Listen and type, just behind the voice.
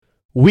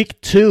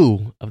Week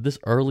 2 of this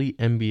early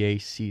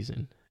NBA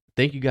season.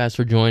 Thank you guys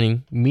for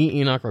joining. Me and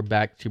Enoch are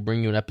back to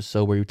bring you an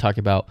episode where we talk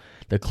about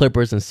the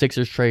Clippers and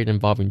Sixers trade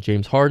involving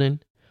James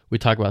Harden. We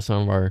talk about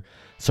some of our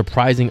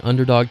surprising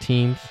underdog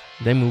teams.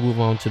 Then we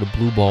move on to the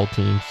blue ball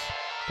teams.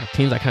 The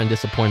teams that kind of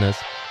disappoint us.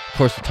 Of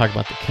course, we talk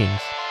about the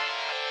Kings.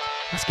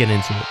 Let's get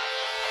into it.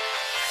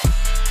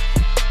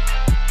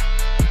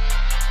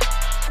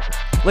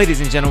 Ladies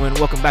and gentlemen,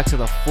 welcome back to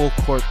the Full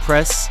Court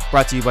Press,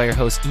 brought to you by your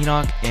hosts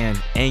Enoch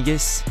and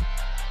Angus.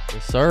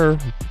 Yes, sir.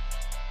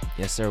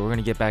 Yes, sir. We're going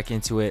to get back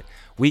into it.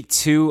 Week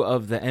 2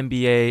 of the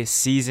NBA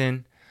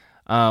season.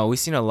 We've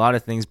seen a lot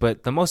of things,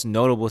 but the most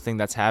notable thing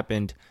that's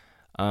happened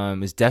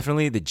is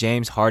definitely the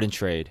James Harden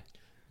trade.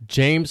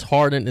 James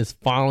Harden is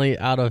finally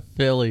out of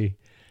Philly.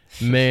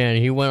 Man,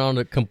 he went on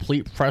a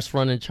complete press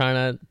run in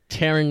China,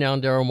 tearing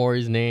down Daryl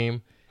Morey's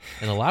name.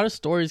 And a lot of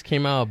stories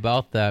came out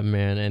about that,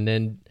 man. And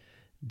then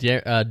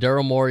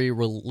Daryl Morey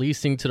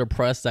releasing to the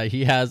press that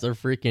he has a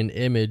freaking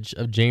image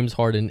of James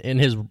Harden in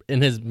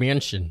his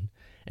mansion.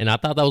 And I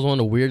thought that was one of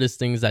the weirdest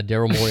things that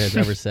Daryl Morey has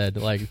ever said.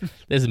 Like,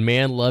 this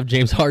man loved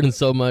James Harden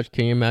so much.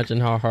 Can you imagine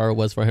how hard it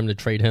was for him to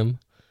trade him?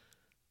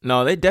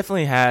 No, they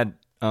definitely had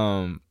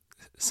some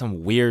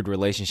weird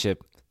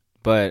relationship,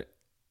 but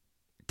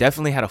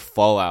definitely had a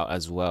fallout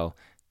as well.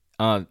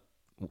 Do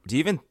you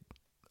even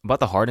about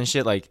the Harden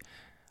shit? Like,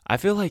 I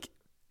feel like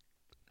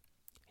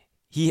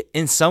he,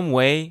 in some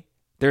way,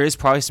 there is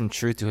probably some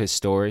truth to his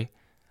story.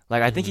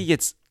 Like, I think he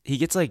gets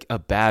like a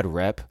bad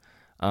rep,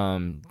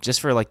 just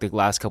for like the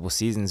last couple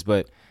seasons,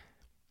 but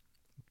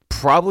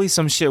probably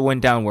some shit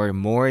went down where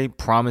Morey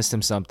promised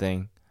him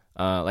something.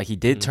 Like, he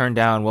did turn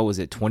down, what was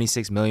it,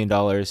 $26 million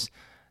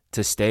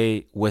to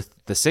stay with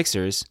the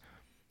Sixers.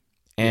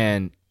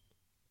 And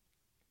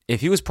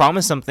if he was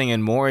promised something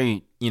and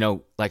Morey,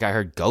 like I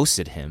heard,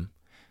 ghosted him,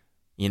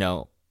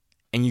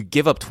 and you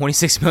give up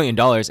 $26 million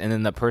and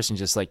then the person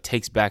just like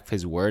takes back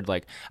his word,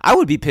 like, I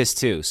would be pissed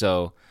too.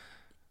 So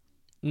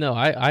no,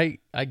 I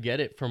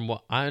get it from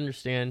what I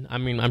understand. I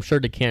mean, I'm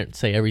sure they can't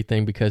say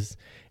everything because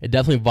it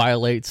definitely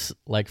violates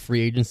like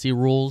free agency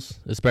rules,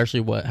 especially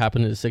what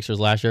happened to the Sixers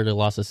last year. They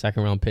lost a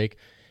second round pick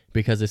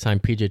because they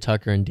signed PJ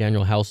Tucker and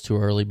Daniel House too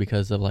early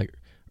because of like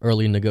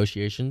early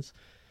negotiations.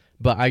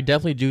 But I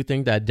definitely do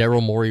think that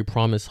Daryl Morey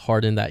promised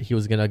Harden that he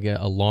was going to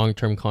get a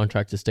long-term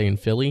contract to stay in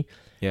Philly.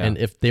 Yeah. And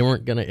if they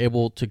weren't going to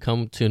able to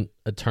come to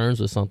terms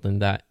with something,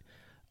 that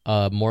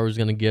Morey was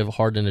going to give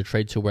Harden a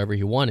trade to wherever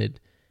he wanted.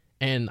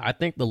 And I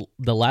think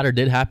the latter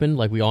did happen.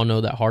 Like, we all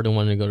know that Harden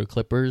wanted to go to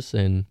Clippers,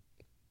 and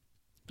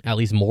at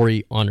least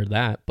Morey honored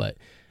that. But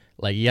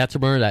like, you have to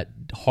remember that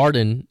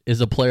Harden is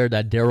a player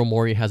that Daryl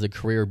Morey has a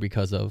career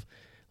because of.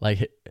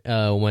 Like,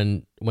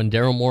 when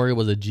Daryl Morey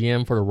was a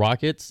GM for the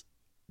Rockets,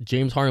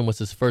 James Harden was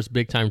his first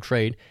big-time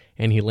trade,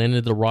 and he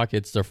landed the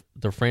Rockets,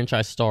 their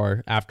franchise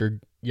star,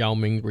 after Yao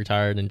Ming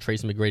retired and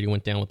Tracy McGrady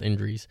went down with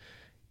injuries.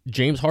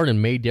 James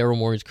Harden made Daryl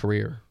Morey's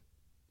career.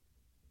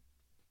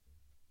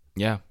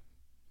 Yeah.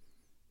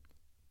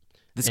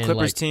 This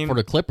Clippers team. For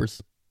the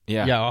Clippers.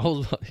 Yeah. Yeah,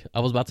 I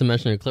was about to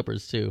mention the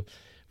Clippers, too.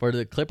 For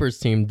the Clippers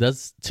team,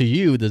 does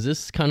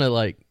this kind of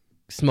like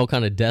smell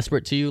kind of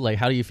desperate to you? Like,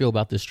 how do you feel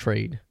about this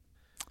trade?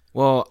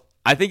 Well,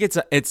 I think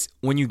it's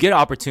when you get an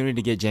opportunity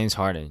to get James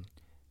Harden,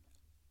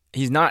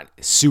 he's not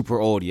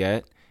super old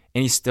yet,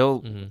 and he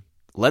still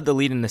led the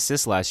lead in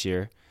assists last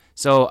year.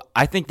 So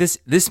I think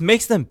this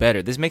makes them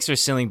better. This makes their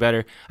ceiling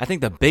better. I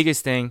think the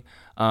biggest thing,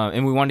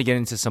 and we want to get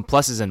into some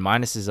pluses and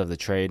minuses of the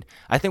trade,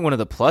 I think one of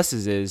the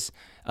pluses is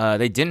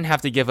they didn't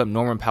have to give up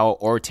Norman Powell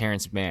or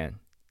Terrence Mann,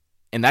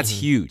 and that's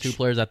huge. Two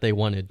players that they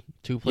wanted.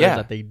 Two players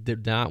that they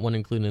did not want to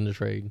include in the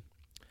trade.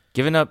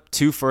 Giving up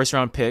 2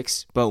 first-round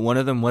picks, but one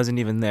of them wasn't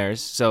even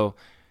theirs. So,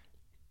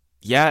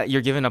 yeah,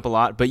 you're giving up a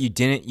lot, but you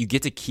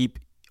get to keep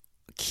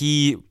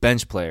key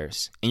bench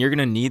players, and you're going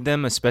to need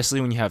them, especially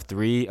when you have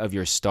 3 of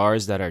your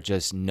stars that are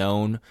just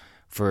known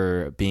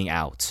for being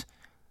out.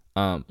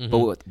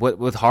 But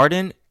with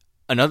Harden,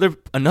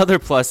 another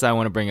plus I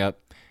want to bring up,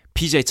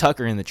 PJ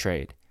Tucker in the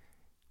trade.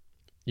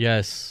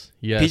 Yes,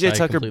 PJ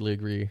Tucker, completely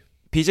agree.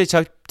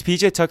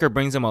 PJ Tucker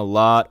brings them a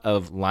lot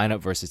of lineup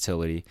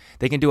versatility.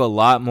 They can do a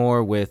lot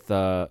more with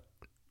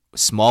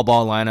small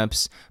ball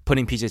lineups,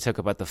 putting PJ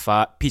Tucker at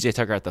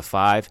the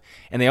 5,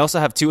 and they also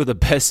have 2 of the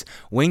best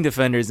wing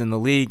defenders in the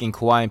league in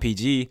Kawhi and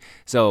PG.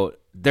 So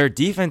their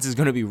defense is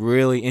going to be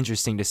really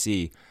interesting to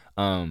see.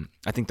 I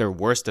think their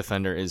worst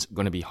defender is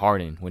going to be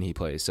Harden when he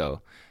plays.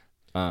 So,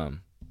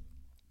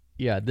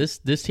 yeah, this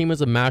team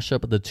is a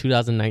mashup of the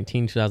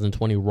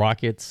 2019-2020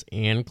 Rockets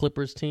and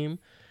Clippers team.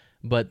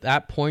 But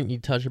that point you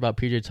touched about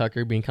PJ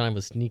Tucker being kind of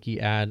a sneaky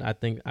ad, I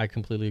think I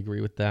completely agree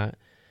with that.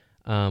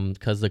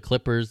 Because the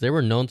Clippers, they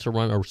were known to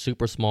run a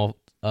super small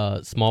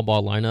ball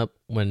lineup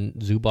when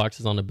Zubac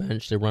is on the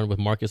bench. They run with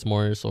Marcus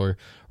Morris or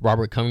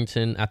Robert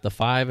Covington at the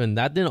 5, and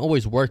that didn't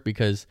always work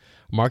because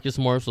Marcus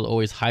Morris would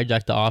always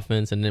hijack the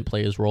offense and didn't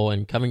play his role,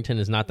 and Covington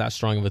is not that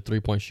strong of a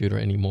three-point shooter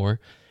anymore.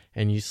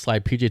 And you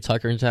slide PJ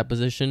Tucker into that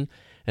position.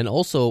 And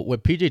also,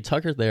 with PJ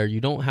Tucker there, you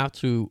don't have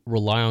to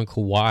rely on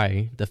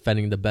Kawhi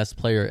defending the best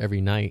player every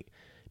night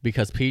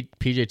because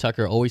PJ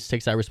Tucker always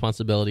takes that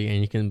responsibility,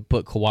 and you can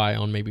put Kawhi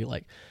on maybe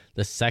like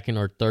the second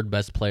or third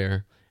best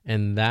player.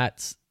 And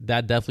that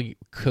definitely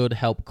could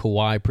help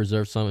Kawhi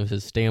preserve some of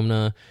his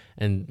stamina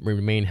and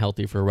remain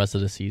healthy for the rest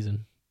of the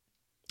season.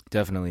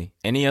 Definitely.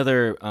 Any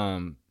other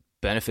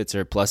benefits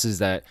or pluses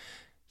that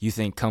you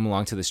think come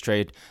along to this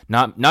trade?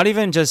 Not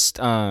even just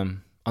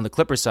on the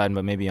Clippers side,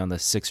 but maybe on the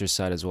Sixers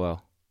side as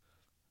well.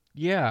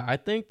 Yeah, I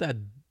think that,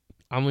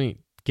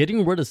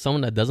 getting rid of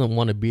someone that doesn't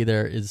want to be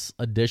there is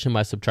addition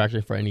by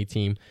subtraction for any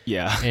team.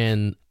 Yeah.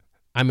 And,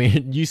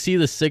 you see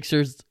the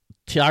Sixers,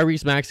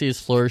 Tyrese Maxey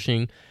is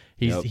flourishing.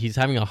 He's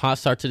having a hot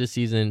start to the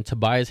season.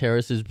 Tobias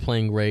Harris is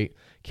playing great.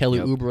 Kelly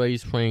Oubre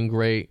is playing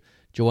great.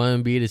 Joel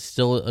Embiid is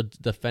still a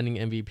defending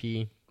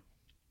MVP.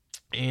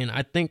 And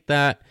I think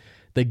that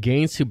the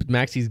gains to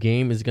Maxey's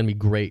game is going to be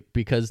great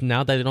because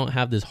now that they don't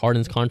have this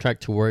Harden's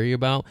contract to worry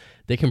about,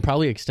 they can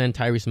probably extend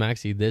Tyrese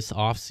Maxey this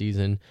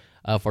offseason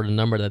for the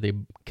number that they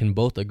can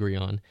both agree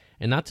on.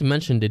 And not to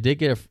mention, they did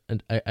get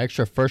an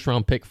extra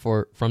first-round pick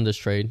from this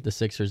trade, the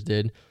Sixers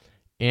did.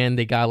 And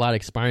they got a lot of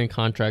expiring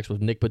contracts with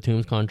Nick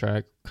Batum's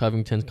contract,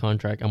 Covington's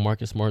contract, and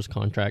Marcus Smart's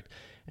contract.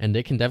 And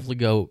they can definitely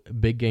go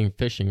big game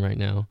fishing right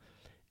now.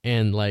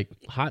 And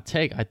hot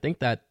take, I think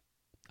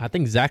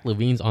Zach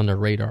LaVine's on their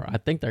radar. I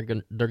think they're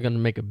gonna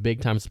make a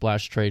big time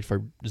splash trade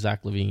for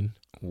Zach LaVine.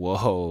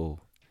 Whoa,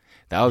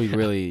 that would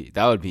be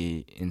that would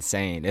be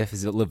insane if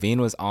LaVine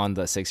was on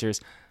the Sixers.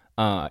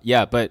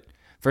 But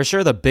for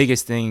sure the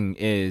biggest thing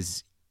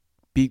is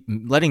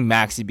letting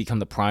Maxey become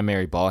the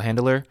primary ball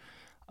handler.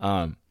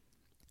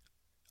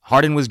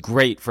 Harden was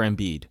great for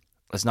Embiid.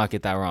 Let's not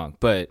get that wrong.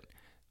 But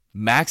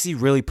Maxey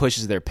really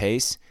pushes their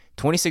pace.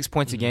 26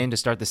 points a game to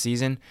start the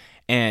season.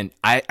 And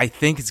I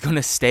think it's going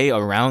to stay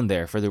around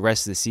there for the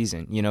rest of the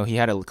season. He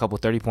had a couple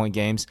 30-point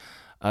games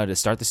to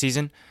start the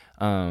season.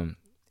 And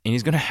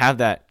he's going to have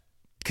that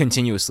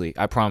continuously,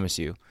 I promise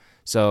you.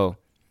 So,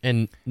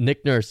 and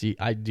Nick Nurse, do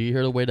you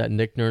hear the way that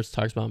Nick Nurse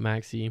talks about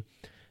Maxey?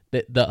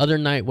 The other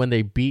night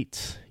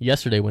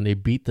yesterday when they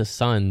beat the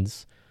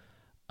Suns,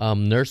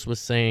 Nurse was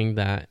saying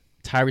that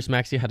Tyrese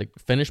Maxey had to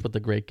finish with a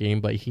great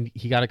game, but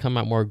he got to come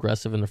out more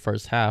aggressive in the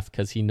first half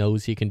because he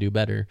knows he can do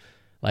better.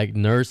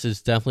 Nurse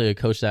is definitely a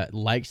coach that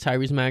likes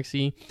Tyrese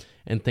Maxey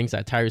and thinks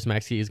that Tyrese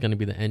Maxey is going to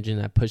be the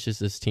engine that pushes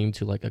this team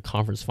to a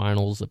conference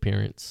finals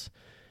appearance.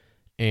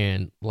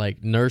 And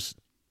Nurse,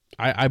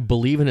 I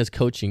believe in his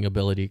coaching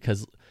ability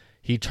because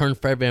he turned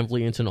Fred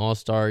VanVleet into an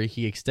all-star.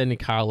 He extended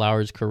Kyle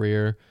Lowry's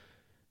career.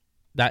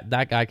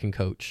 That guy can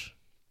coach.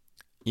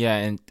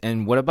 Yeah,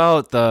 and what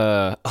about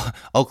the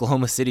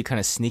Oklahoma City kind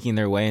of sneaking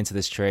their way into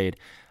this trade?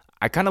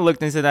 I kind of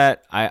looked into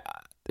that.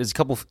 There's a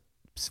couple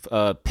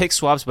pick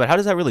swaps, but how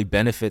does that really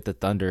benefit the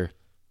Thunder?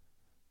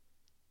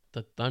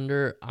 The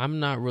Thunder, I'm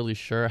not really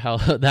sure how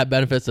that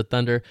benefits the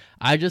Thunder.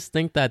 I just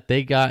think that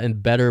they got a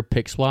better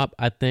pick swap.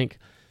 I think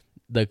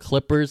the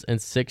Clippers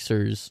and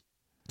Sixers.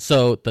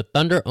 So the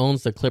Thunder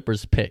owns the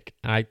Clippers pick.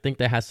 I think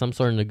they have some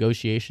sort of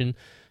negotiation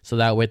so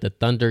that way the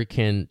Thunder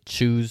can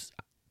choose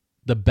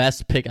the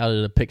best pick out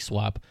of the pick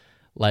swap.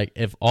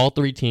 If all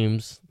three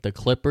teams, the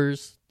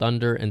Clippers,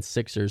 Thunder, and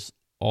Sixers,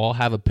 all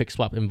have a pick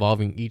swap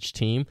involving each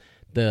team,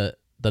 the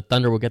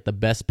Thunder will get the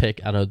best pick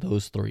out of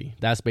those three.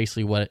 That's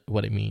basically what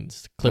it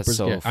means. The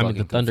Thunder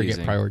confusing.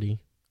 get priority.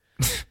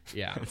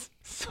 Yeah.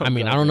 So I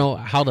don't know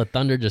how the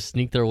Thunder just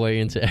sneak their way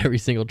into every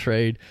single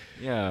trade.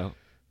 Yeah.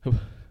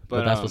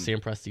 But that's what Sam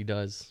Presti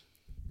does.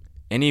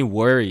 Any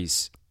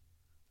worries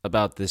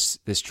about this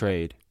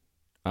trade?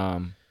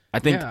 I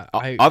think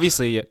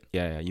obviously,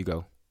 you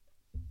go.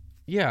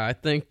 Yeah, I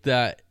think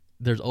that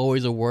there's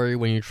always a worry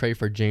when you trade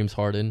for James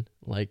Harden.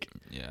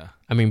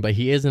 But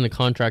he is in a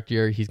contract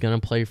year. He's going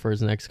to play for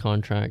his next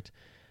contract.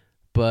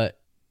 But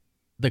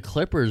the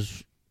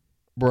Clippers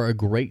were a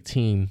great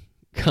team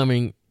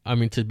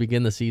to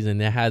begin the season.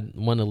 They had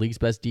one of the league's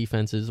best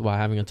defenses while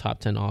having a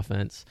top 10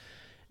 offense.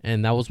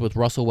 And that was with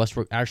Russell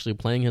Westbrook actually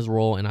playing his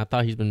role. And I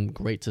thought he's been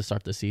great to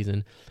start the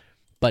season.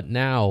 But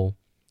now,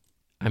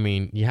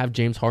 you have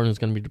James Harden who's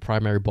going to be the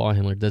primary ball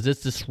handler. Does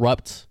this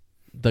disrupt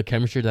the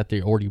chemistry that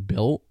they already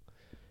built?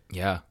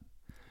 Yeah.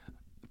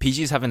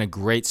 PG is having a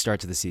great start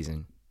to the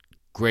season.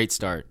 Great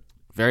start.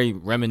 Very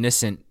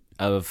reminiscent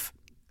of...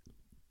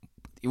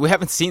 We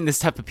haven't seen this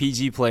type of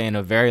PG play in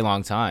a very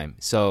long time.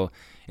 So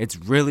it's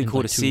really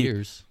cool to see. 2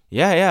 years.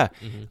 Yeah.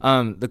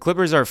 Mm-hmm. The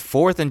Clippers are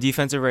fifth in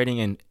defensive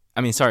rating and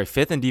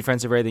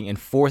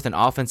fourth in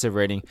offensive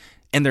rating.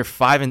 And they're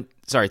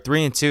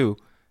 3-2.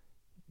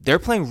 They're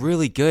playing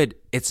really good.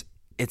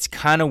 It's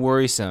kind of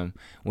worrisome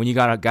when you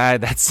got a guy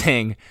that's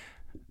saying,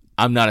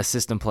 I'm not a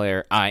system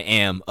player, I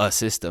am a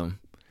system.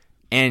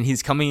 And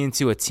he's coming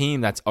into a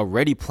team that's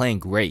already playing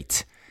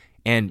great.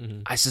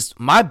 And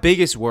my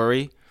biggest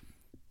worry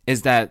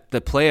is that the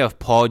play of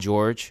Paul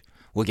George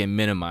will get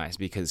minimized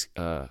because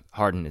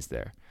Harden is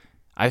there.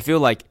 I feel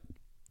like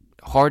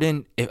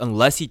Harden,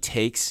 unless he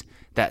takes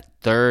that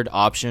third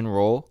option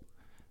role,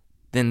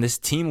 then this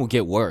team will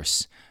get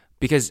worse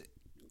because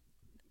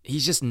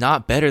he's just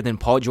not better than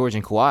Paul George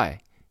and Kawhi.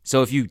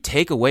 So if you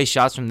take away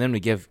shots from them to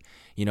give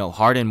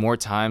Harden more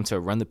time to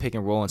run the pick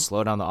and roll and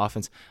slow down the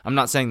offense. I'm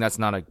not saying that's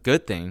not a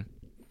good thing,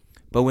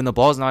 but when the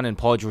ball's not in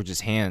Paul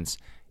George's hands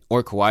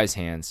or Kawhi's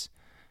hands,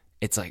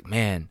 it's like,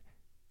 man,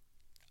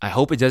 I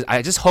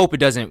just hope it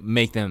doesn't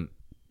make them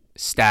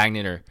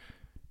stagnant, or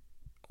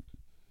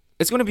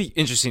it's going to be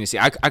interesting to see.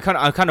 I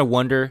kind of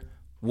wonder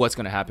what's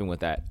going to happen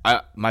with that.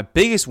 My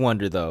biggest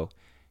wonder, though,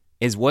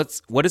 is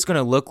what it's going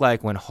to look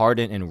like when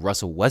Harden and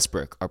Russell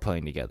Westbrook are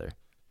playing together.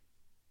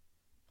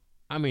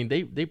 I mean,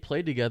 they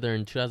played together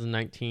in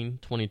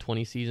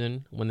 2019-2020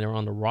 season when they were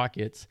on the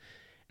Rockets,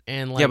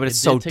 and but it's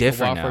so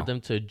different now for them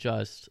to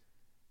adjust.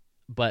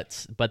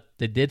 But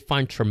they did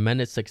find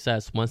tremendous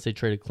success once they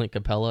traded Clint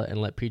Capella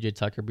and let PJ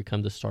Tucker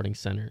become the starting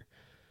center.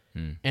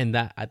 And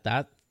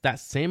that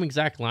same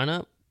exact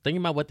lineup,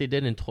 thinking about what they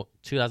did in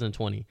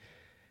 2020,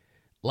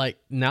 like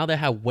now they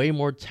have way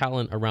more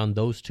talent around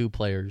those two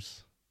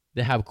players.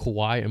 They have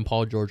Kawhi and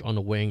Paul George on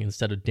the wing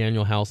instead of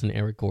Daniel House and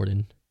Eric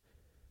Gordon.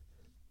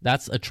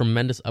 That's a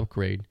tremendous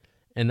upgrade.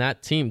 And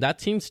that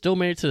team still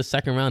made it to the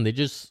second round. They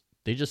just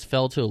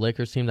fell to a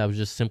Lakers team that was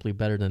just simply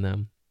better than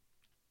them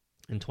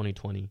in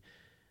 2020.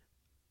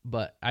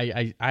 But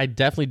I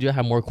definitely do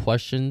have more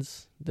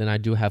questions than I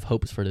do have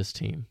hopes for this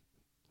team,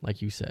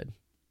 like you said.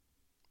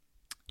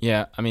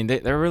 Yeah, I mean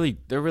they're a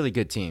really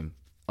good team.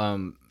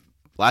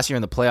 Last year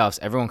in the playoffs,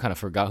 everyone kind of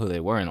forgot who they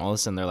were, and all of a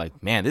sudden they're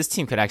like, man, this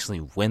team could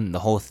actually win the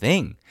whole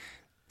thing.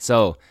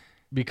 So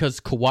because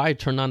Kawhi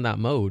turned on that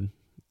mode.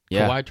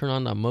 Yeah. Kawhi turned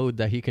on that mode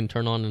that he can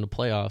turn on in the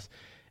playoffs,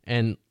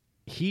 and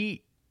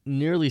he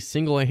nearly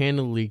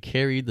single-handedly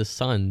carried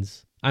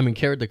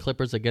the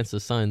Clippers against the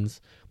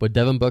Suns with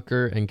Devin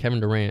Booker and Kevin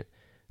Durant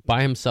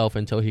by himself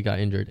until he got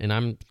injured. And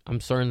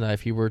I'm certain that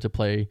if he were to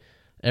play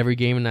every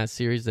game in that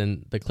series,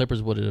 then the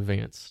Clippers would have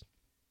advanced.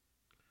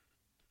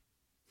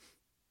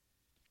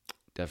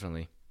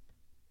 Definitely.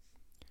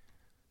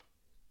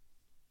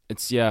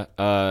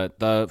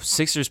 The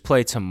Sixers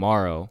play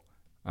tomorrow.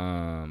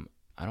 I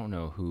don't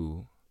know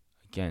who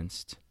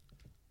against.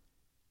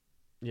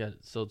 Yeah,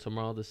 so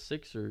tomorrow the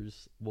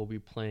Sixers will be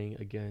playing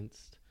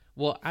against.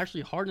 Well,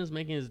 actually, Harden's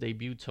making his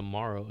debut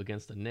tomorrow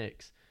against the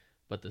Knicks,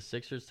 but the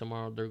Sixers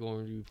tomorrow they're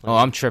going to be playing. Oh,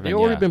 I'm tripping. They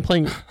already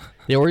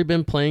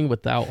been playing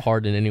without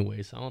Harden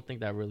anyway, so I don't think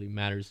that really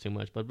matters too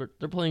much. But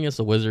they're playing against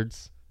the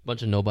Wizards,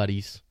 bunch of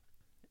nobodies.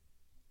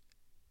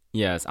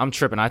 Yes, I'm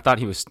tripping. I thought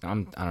he was. I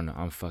don't know.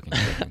 I'm fucking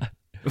tripping.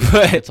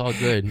 But it's all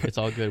good. It's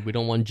all good. We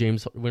don't want to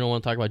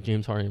talk about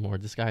James Harden anymore.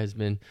 This guy has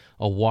been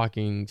a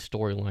walking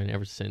storyline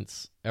ever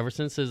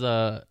since his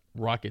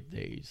Rocket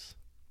days.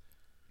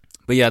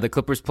 But yeah, the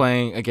Clippers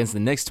playing against the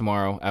Knicks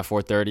tomorrow at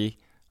 4:30.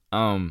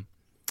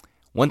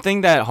 One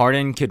thing that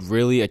Harden could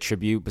really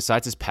attribute,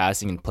 besides his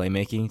passing and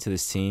playmaking, to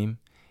this team,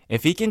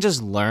 if he can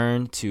just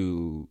learn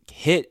to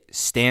hit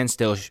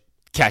standstill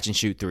catch and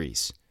shoot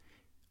threes.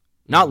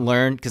 Not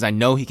learn, because I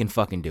know he can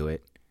fucking do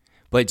it,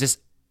 but just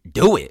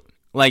do it.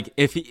 Like,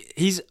 if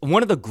he's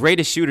one of the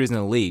greatest shooters in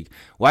the league,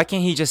 why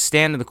can't he just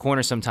stand in the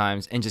corner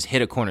sometimes and just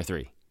hit a corner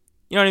three?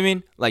 You know what I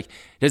mean? Like,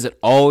 does it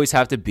always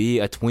have to be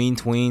a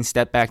tween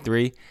step back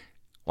three?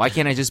 Why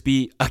can't it just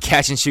be a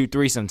catch and shoot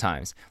three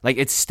sometimes? Like,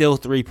 it's still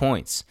 3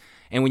 points.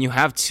 And when you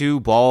have two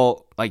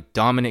ball, like,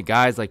 dominant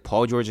guys like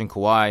Paul George and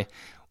Kawhi,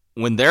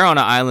 when they're on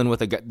an island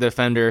with a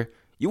defender,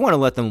 you want to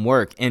let them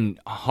work. And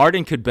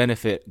Harden could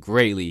benefit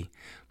greatly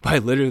by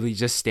literally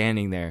just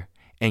standing there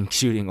and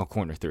shooting a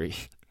corner three.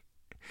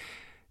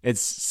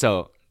 It's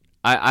so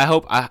I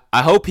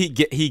hope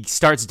he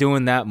starts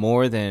doing that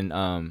more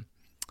than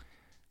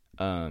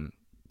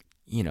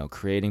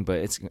creating, but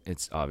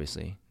it's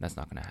obviously that's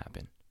not going to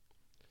happen.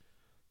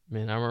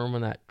 Man, I remember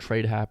when that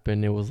trade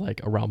happened, it was like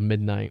around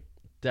midnight.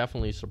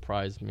 Definitely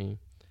surprised me.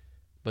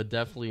 But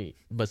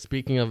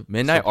speaking of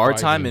midnight our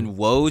time, and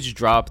Woj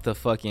dropped the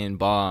fucking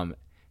bomb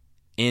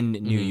in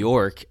New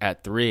York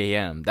at 3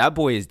 a.m. That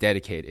boy is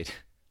dedicated.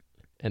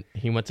 And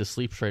he went to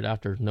sleep straight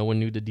after. No one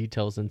knew the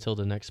details until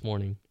the next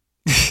morning.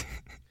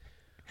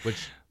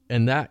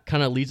 And that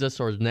kind of leads us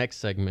to our next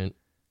segment.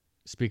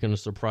 Speaking of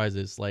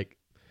surprises, like,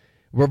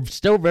 we're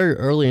still very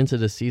early into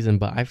the season,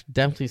 but I've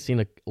definitely seen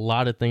a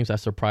lot of things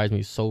that surprised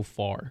me so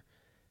far.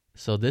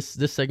 So this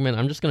segment,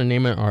 I'm just going to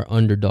name it our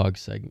Underdog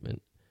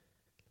segment.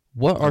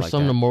 What are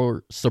some of the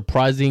more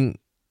surprising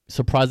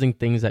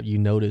things that you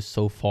noticed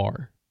so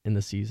far in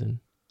the season?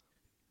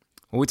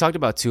 Well, we talked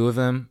about two of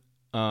them.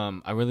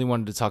 I really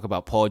wanted to talk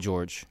about Paul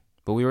George,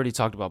 but we already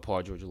talked about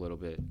Paul George a little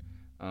bit.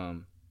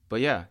 But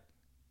yeah,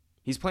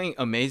 he's playing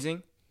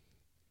amazing,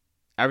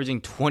 averaging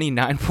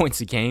 29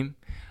 points a game,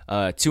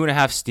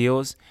 2.5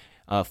 steals,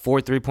 4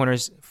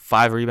 3-pointers,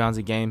 5 rebounds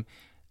a game,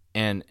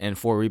 and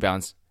 4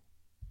 rebounds.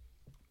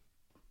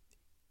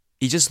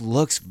 He just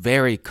looks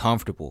very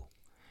comfortable.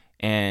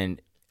 And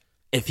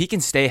if he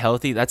can stay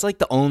healthy, that's like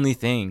the only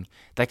thing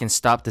that can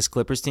stop this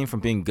Clippers team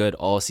from being good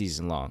all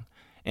season long.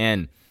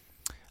 And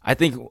I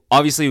think,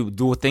 obviously,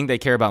 the thing they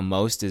care about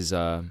most is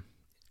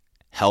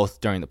health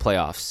during the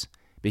playoffs,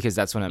 because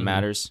that's when it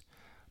matters.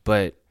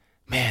 But,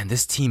 man,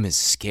 this team is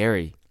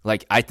scary.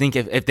 Like, I think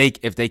if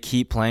they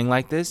keep playing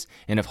like this,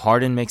 and if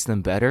Harden makes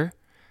them better,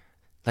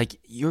 Like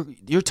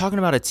you're talking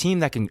about a team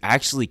that can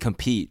actually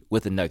compete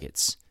with the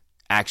Nuggets,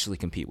 actually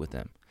compete with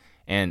them,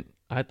 and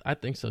I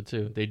think so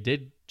too. They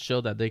did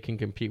show that they can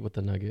compete with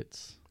the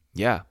Nuggets.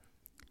 yeah.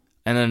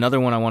 And then another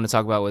one I want to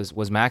talk about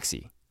was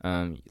Maxey.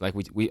 Like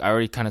I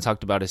already kind of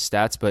talked about his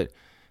stats, but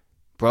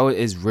bro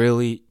is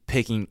really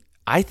picking.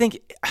 I think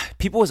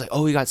people was like,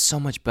 oh, he got so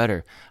much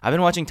better. I've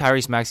been watching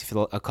Tyrese Maxey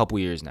for a couple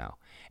years now,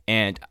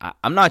 and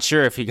I'm not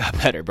sure if he got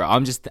better, bro. I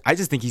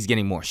just think he's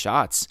getting more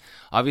shots.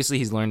 Obviously,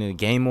 he's learning the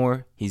game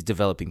more. He's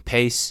developing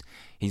pace.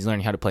 He's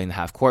learning how to play in the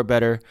half court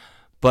better.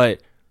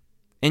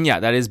 And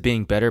yeah, that is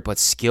being better. But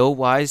skill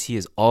wise, he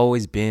has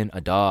always been a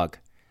dog.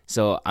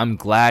 So I'm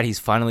glad he's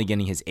finally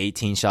getting his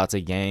 18 shots a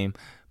game,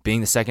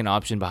 being the second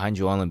option behind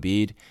Joel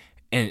Embiid,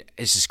 and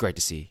it's just great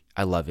to see.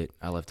 I love it.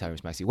 I love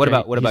Tyrese Maxey. What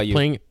about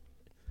you?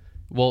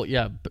 Well,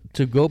 yeah,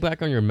 to go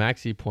back on your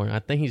Maxey point, I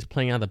think he's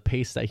playing at the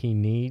pace that he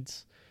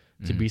needs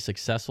to be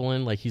successful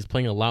in. Like, he's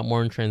playing a lot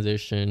more in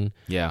transition.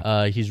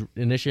 Yeah. He's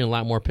initiating a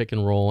lot more pick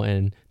and roll,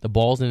 and the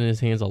ball's in his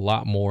hands a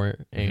lot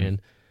more.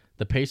 And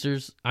the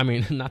Pacers,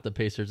 not the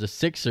Pacers, the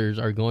Sixers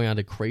are going at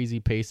a crazy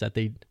pace that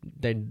they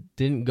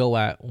didn't go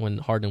at when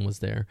Harden was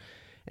there.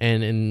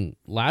 And in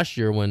last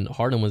year when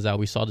Harden was out,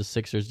 we saw the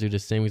Sixers do the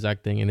same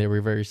exact thing, and they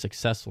were very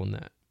successful in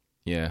that.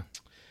 Yeah.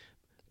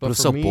 But it was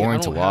so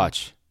boring to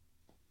watch.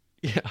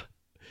 Yeah.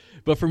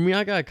 But for me,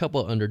 I got a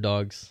couple of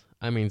underdogs.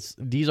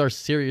 These are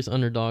serious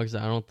underdogs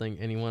that I don't think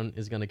anyone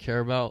is going to care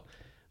about.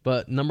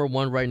 But number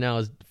one right now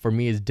is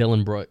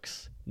Dillon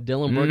Brooks.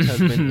 Dillon Brooks has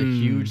been a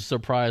huge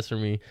surprise for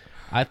me.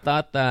 I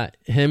thought that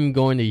him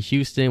going to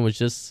Houston was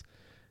just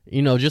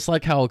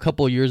like how a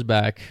couple of years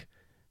back,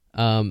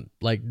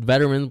 like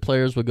veteran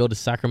players would go to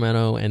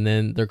Sacramento and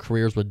then their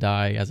careers would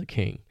die as a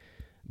King.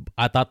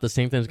 I thought the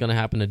same thing was going to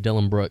happen to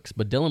Dillon Brooks.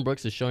 But Dillon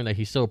Brooks is showing that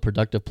he's still a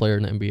productive player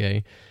in the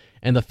NBA.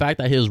 And the fact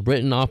that he was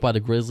written off by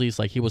the Grizzlies,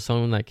 like he was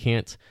someone that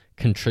can't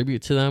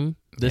contribute to them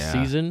this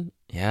season.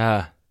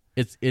 Yeah.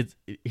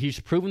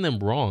 He's proven them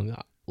wrong.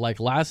 Like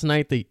last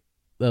night, the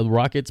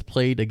Rockets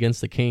played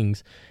against the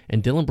Kings,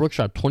 and Dillon Brooks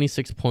shot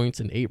 26 points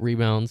and 8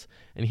 rebounds,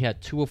 and he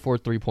had 2 of 4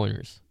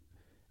 3-pointers.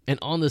 And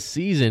on the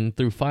season,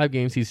 through 5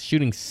 games, he's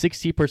shooting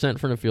 60%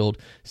 from the field,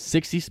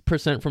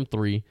 60% from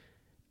 3,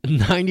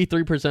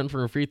 93%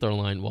 from the free throw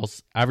line, while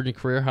averaging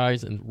career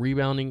highs in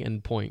rebounding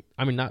and point.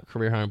 Not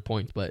career high in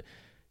points, but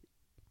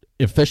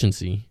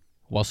efficiency,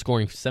 while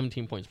scoring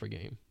 17 points per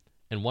game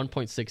and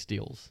 1.6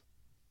 steals.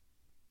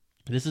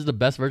 This is the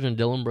best version of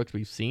Dillon Brooks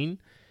we've seen,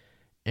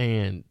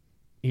 and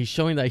he's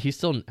showing that he's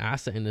still an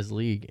asset in this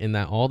league, and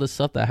that all the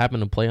stuff that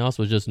happened in playoffs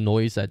was just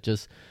noise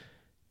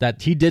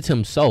that he did to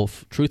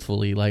himself,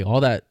 truthfully. Like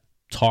all that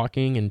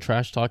talking and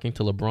trash talking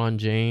to LeBron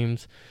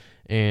James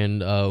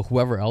and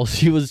whoever else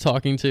he was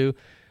talking to,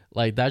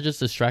 like that just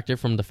distracted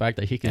from the fact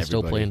that he can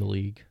still play in the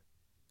league.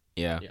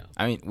 Yeah.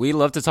 We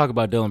love to talk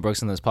about Dillon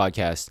Brooks on this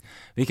podcast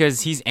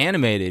because he's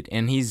animated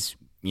and he's,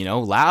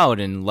 loud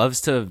and loves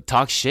to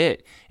talk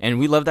shit. And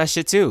we love that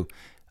shit too.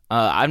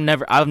 I've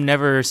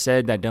never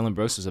said that Dillon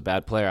Brooks was a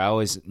bad player. I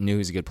always knew he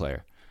was a good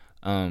player.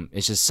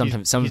 It's just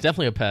sometimes he's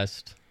definitely a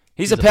pest.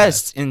 He's a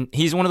pest, and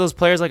he's one of those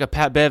players like a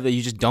Pat Bev that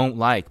you just don't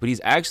like, but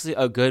he's actually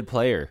a good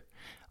player.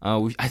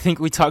 I think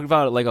we talked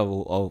about it like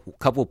a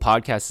couple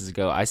podcasts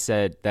ago. I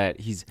said that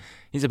he's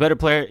a better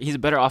player. He's a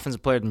better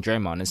offensive player than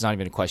Draymond. It's not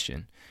even a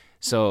question.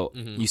 So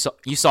you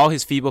saw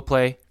his FIBA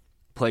play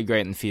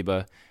great in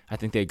FIBA. I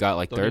think they got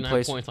like third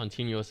place. 39 points on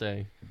Team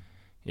USA.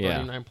 Yeah,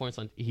 39 points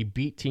he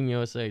beat Team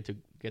USA to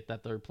get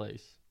that third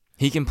place.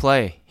 He can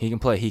play. He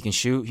can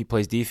shoot. He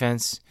plays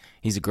defense.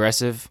 He's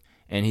aggressive,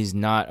 and he's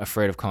not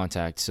afraid of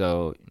contact.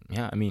 So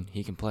yeah,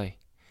 he can play.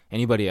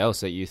 Anybody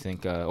else that you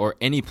think, or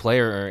any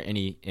player or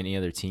any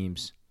other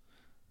teams?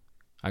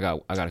 I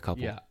got a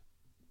couple. Yeah,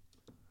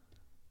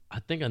 I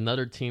think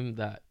another team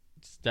that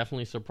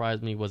definitely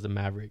surprised me was the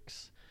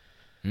Mavericks.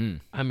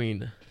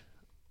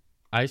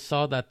 I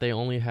saw that they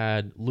only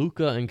had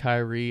Luka and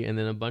Kyrie, and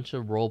then a bunch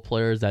of role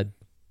players that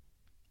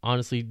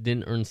honestly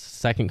didn't earn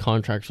second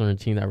contracts on a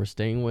team that we're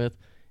staying with.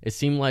 It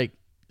seemed like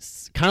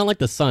kind of like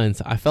the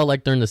Suns. I felt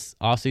like during this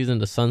offseason,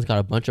 the Suns got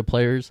a bunch of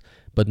players,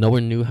 but no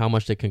one knew how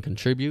much they can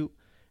contribute.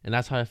 And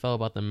that's how I felt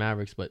about the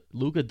Mavericks. But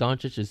Luka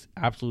Doncic is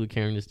absolutely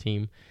carrying this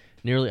team,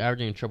 nearly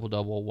averaging a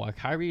triple-double, while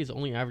Kyrie is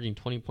only averaging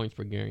 20 points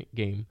per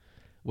game,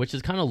 which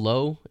is kind of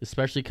low,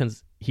 especially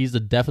because he's the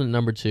definite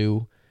number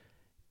 2.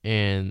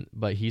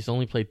 But he's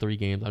only played 3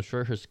 games. I'm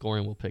sure his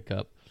scoring will pick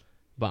up.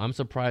 But I'm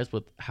surprised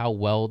with how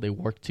well they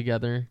work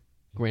together.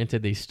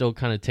 Granted, they still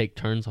kind of take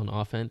turns on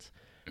offense.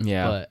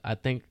 Yeah. But I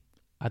think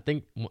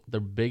the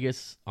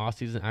biggest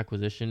offseason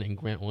acquisition in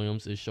Grant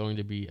Williams is showing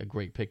to be a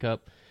great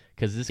pickup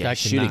because this guy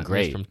cannot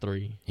miss from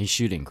 3. He's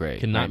shooting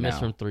great. Cannot miss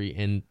from 3.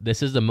 And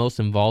this is the most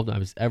involved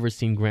I've ever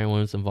seen Grant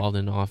Williams involved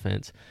in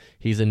offense.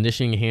 He's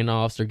initiating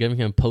handoffs. They're giving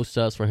him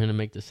post-ups for him to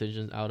make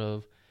decisions out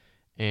of.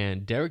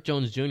 And Derrick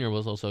Jones Jr.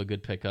 was also a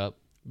good pickup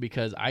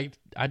because I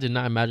did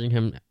not imagine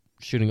him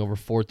shooting over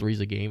 4 threes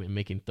a game and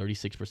making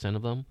 36%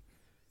 of them.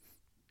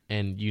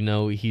 And,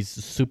 he's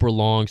super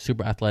long,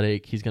 super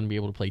athletic. He's going to be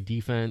able to play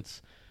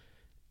defense.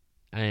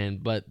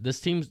 But this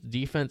team's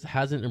defense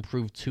hasn't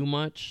improved too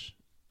much,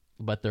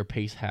 but their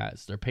pace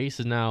has. Their pace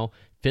is now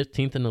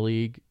 15th in the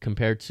league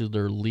compared to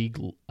their league,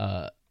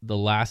 the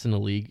last in the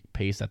league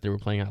pace that they were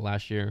playing at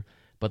last year.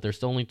 But they're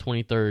still only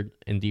 23rd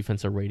in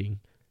defensive rating,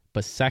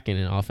 but second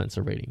in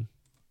offensive rating.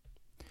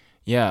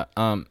 Yeah.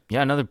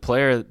 Another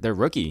player, their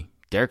rookie,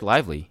 Derek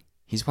Lively.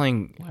 He's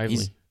playing.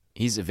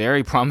 He's a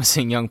very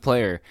promising young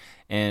player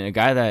and a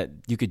guy that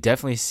you could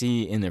definitely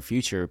see in their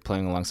future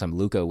playing alongside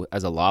Luka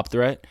as a lob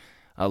threat.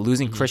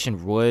 Losing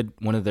Christian Wood,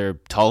 one of their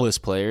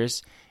tallest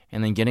players,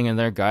 and then getting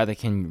another guy that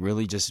can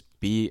really just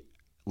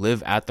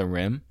live at the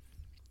rim.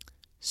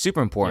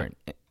 Super important,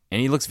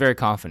 and he looks very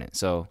confident.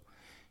 So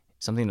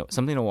something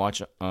to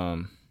watch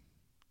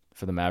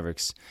for the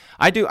Mavericks.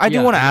 I do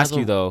want to ask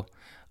you though.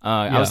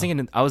 I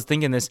was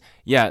thinking this.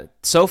 Yeah,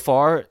 so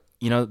far,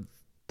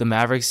 the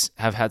Mavericks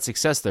have had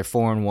success. They're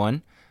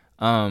 4-1.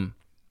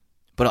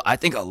 But I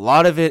think a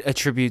lot of it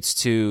attributes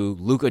to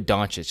Luka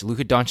Doncic.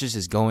 Luka Doncic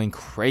is going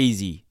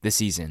crazy this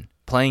season,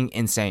 playing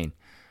insane.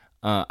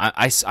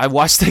 I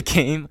watched the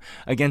game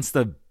against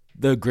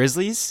the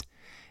Grizzlies,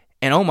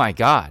 and oh my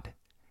God,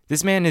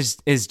 this man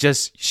is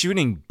just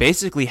shooting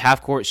basically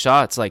half court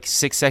shots like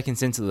 6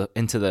 seconds into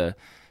the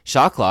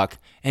shot clock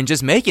and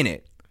just making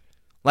it.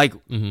 Like,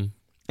 and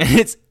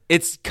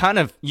it's kind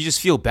of, you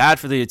just feel bad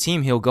for the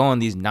team. He'll go on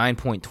these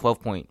 9-point,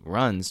 12-point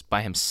runs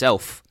by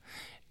himself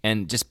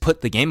and just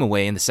put the game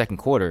away in the second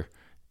quarter.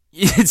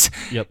 He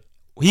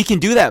can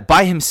do that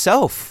by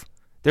himself.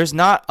 There's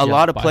not a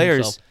lot of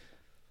players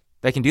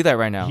that can do that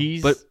right now.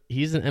 He's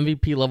an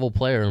MVP level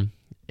player,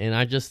 and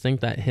I just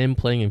think that him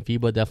playing in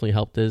FIBA definitely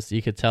helped this.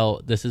 You could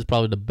tell this is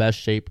probably the best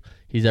shape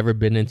he's ever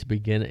been in to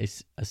begin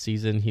a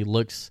season. He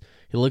looks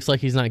like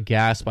he's not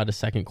gassed by the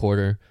second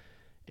quarter.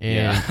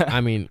 And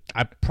I mean,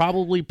 I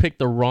probably picked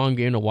the wrong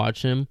game to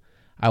watch him.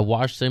 I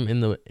watched him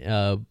in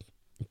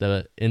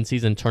the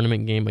in-season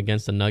tournament game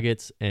against the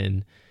Nuggets,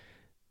 and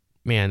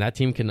man,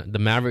 the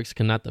Mavericks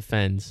cannot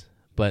defend.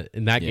 But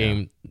in that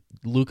game,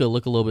 Luka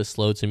looked a little bit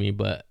slow to me,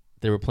 but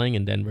they were playing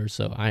in Denver,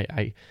 so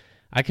I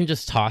can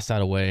just toss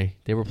that away.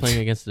 They were playing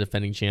against the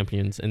defending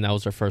champions, and that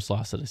was their first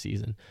loss of the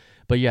season.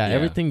 But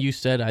everything you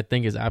said I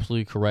think is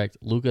absolutely correct.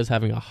 Luka's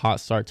having a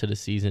hot start to the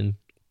season.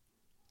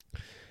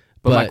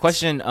 But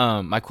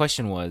my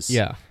question was,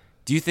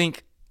 do you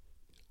think?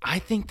 I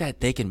think that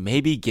they can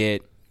maybe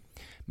get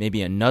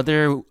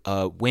another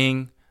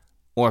wing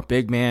or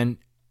big man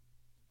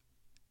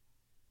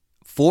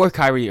for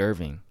Kyrie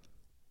Irving.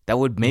 That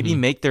would maybe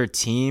make their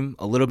team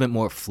a little bit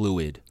more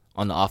fluid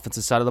on the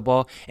offensive side of the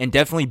ball and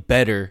definitely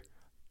better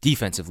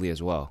defensively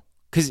as well.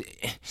 Because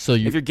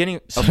if you're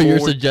getting you're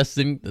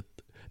suggesting that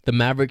the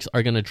Mavericks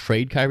are going to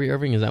trade Kyrie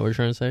Irving? Is that what you're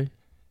trying to say?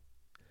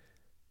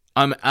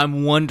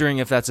 I'm wondering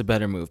if that's a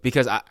better move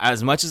because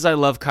as much as I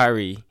love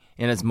Kyrie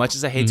and as much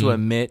as I hate to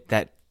admit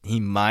that he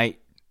might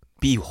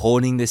be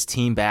holding this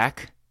team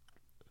back,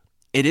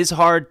 it is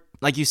hard.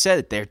 Like you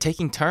said, they're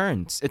taking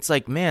turns. It's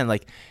like, man,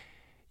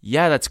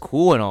 that's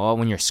cool and all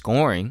when you're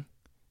scoring,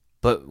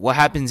 but what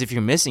happens if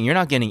you're missing? You're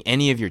not getting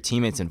any of your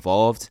teammates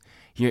involved.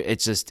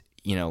 It's just,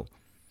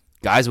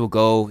 guys will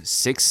go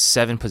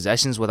 6-7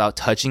 possessions without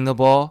touching the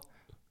ball.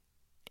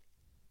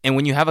 And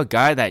when you have a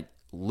guy that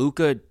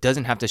Luka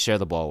doesn't have to share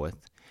the ball with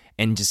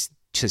and just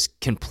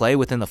can play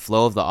within the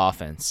flow of the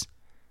offense,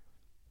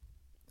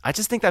 I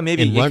just think that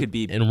maybe it could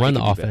be and run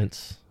the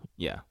offense.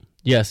 Yeah.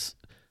 Yes.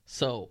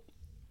 So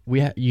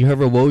you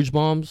have a Woj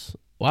bombs.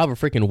 Well, I have a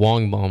freaking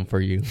Wong bomb for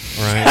you.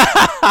 All right.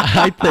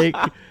 I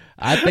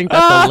think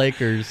that the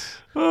Lakers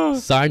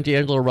signed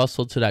D'Angelo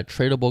Russell to that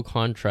tradable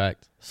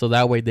contract so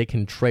that way they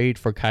can trade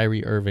for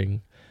Kyrie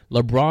Irving.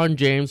 LeBron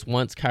James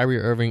wants Kyrie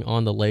Irving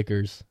on the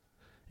Lakers,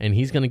 and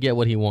he's going to get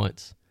what he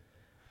wants.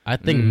 I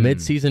think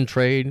mid-season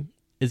trade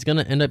is going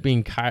to end up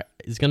being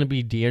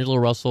D'Angelo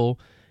Russell,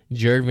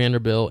 Jared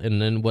Vanderbilt, and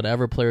then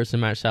whatever players to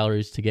match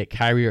salaries to get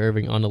Kyrie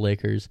Irving on the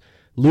Lakers.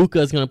 Luka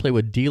is going to play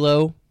with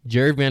D'Lo.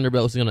 Jared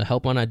Vanderbilt is going to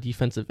help on that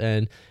defensive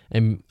end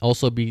and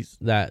also be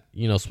that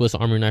Swiss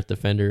Army knife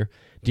defender.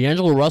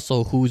 D'Angelo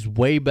Russell, who's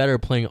way better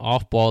playing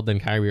off ball than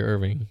Kyrie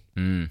Irving,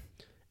 and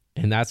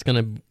that's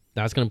going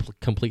to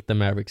complete the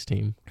Mavericks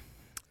team.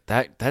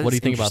 What do you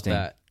think about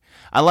that?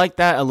 I like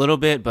that a little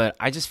bit, but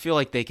I just feel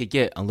like they could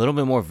get a little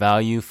bit more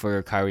value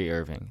for Kyrie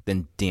Irving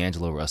than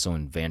D'Angelo Russell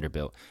and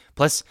Vanderbilt.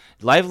 Plus,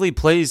 Lively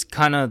plays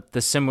kind of the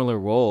similar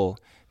role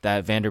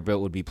that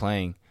Vanderbilt would be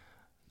playing.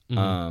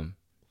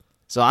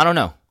 So I don't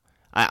know.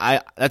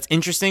 I that's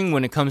interesting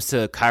when it comes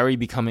to Kyrie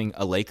becoming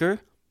a Laker.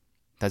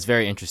 That's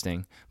very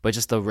interesting. But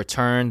just the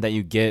return that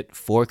you get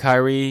for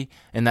Kyrie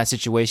in that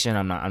situation,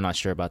 I'm not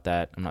sure about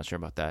that.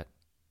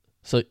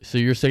 So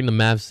you're saying the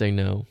Mavs say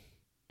no?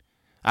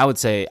 I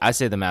say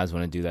the Mavs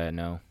want to do that.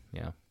 No,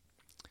 yeah.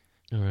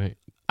 All right.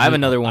 I have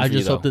another one. I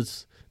just hope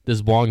this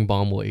Wong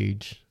bomb will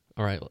age.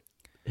 All right,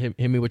 hit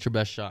me with your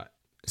best shot.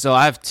 So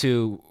I have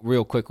two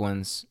real quick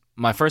ones.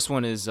 My first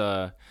one is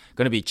going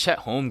to be Chet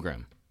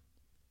Holmgren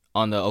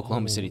on the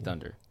Oklahoma City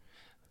Thunder.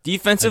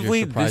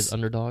 Defensively, surprise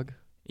underdog.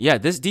 Yeah,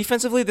 this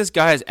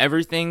guy has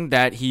everything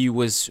that he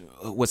was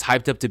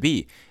hyped up to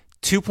be.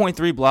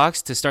 2.3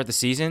 blocks to start the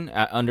season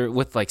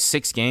with like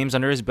 6 games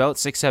under his belt,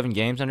 6-7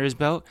 games under his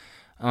belt.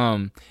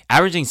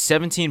 Averaging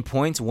 17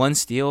 points, 1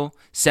 steal,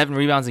 7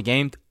 rebounds a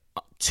game,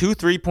 2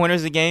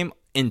 3-pointers a game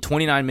in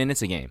 29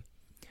 minutes a game.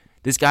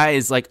 This guy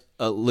is like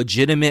a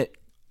legitimate,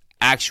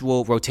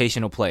 actual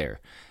rotational player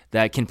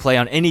that can play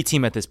on any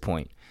team at this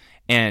point.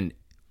 And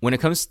when it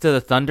comes to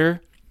the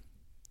Thunder,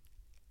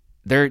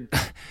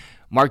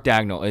 Mark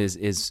Dagnall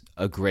is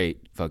a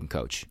great fucking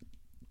coach.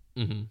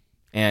 Mm-hmm.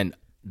 And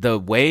the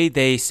way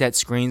they set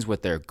screens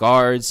with their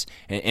guards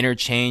and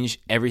interchange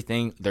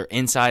everything, they're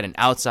inside and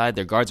outside.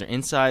 Their guards are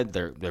inside.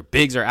 Their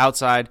bigs are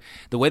outside.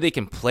 The way they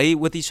can play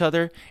with each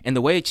other and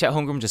the way Chet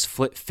Holmgren just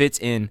fits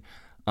in,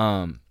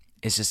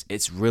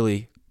 it's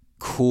really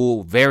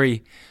cool.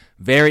 Very,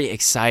 very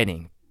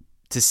exciting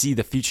to see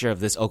the future of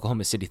this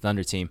Oklahoma City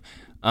Thunder team.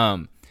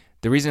 The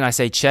reason I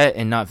say Chet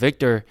and not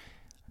Victor,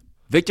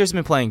 Victor's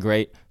been playing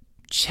great.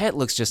 Chet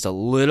looks just a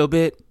little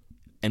bit.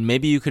 And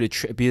maybe you could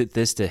attribute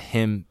this to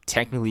him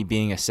technically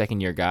being a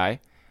second-year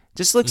guy.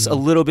 Just looks a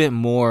little bit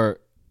more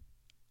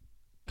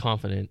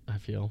confident, I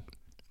feel.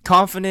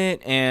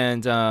 Confident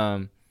and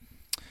more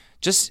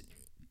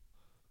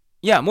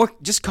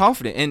just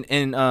confident.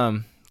 And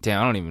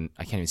damn,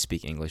 I can't even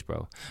speak English,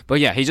 bro. But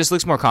yeah, he just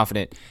looks more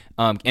confident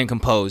and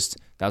composed.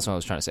 That's what I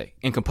was trying to say.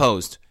 And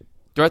composed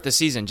throughout the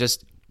season,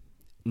 just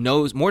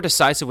knows more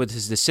decisive with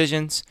his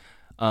decisions,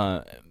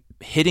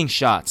 hitting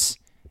shots.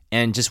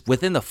 And just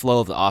within the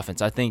flow of the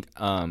offense, I think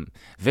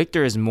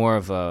Victor is more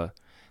of a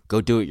go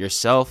do it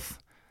yourself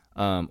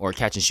or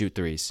catch and shoot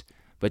threes.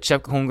 But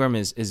Chet Holmgren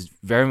is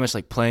very much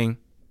like playing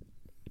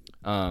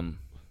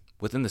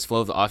within this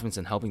flow of the offense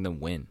and helping them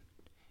win.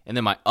 And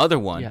then my other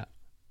one,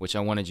 which I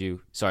wanted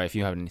you, sorry if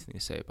you have anything to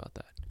say about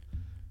that.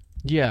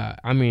 Yeah,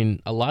 I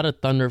mean, a lot of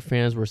Thunder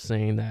fans were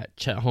saying that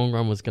Chet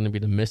Holmgren was going to be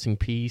the missing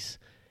piece.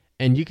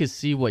 And you could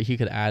see what he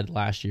could add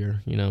last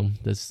year. You know,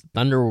 this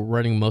Thunder were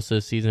running most of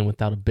the season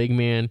without a big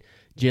man.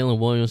 Jalen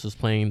Williams was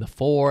playing the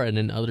 4, and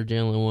then other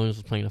Jalen Williams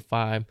was playing the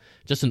 5.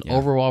 Just an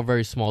overall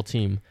very small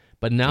team.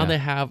 But now they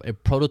have a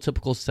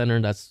prototypical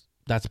center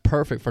that's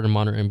perfect for the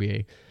modern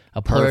NBA.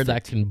 A player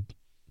that can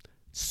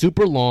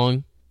super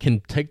long,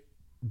 can take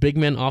big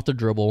men off the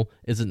dribble,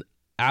 is an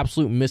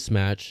absolute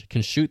mismatch,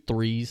 can shoot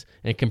threes,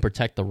 and can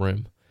protect the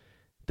rim.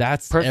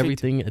 That's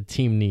everything a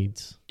team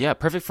needs. Yeah,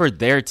 perfect for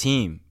their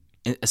team.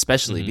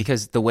 Especially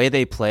because the way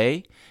they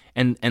play,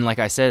 and like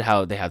I said,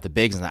 how they have the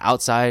bigs on the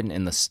outside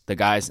and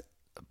the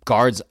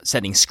guards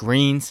setting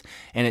screens,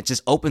 and it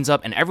just opens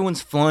up, and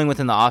everyone's flowing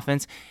within the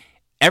offense.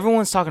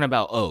 Everyone's talking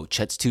about, oh,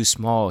 Chet's too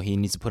small, he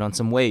needs to put on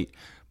some weight.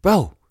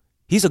 Bro,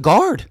 he's a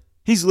guard.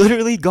 He's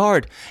literally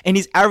guard, and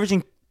he's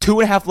averaging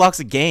 2.5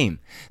 blocks a game.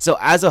 So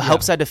as a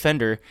help side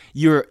defender,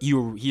 he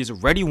is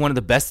already one of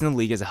the best in the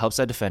league as a help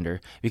side defender,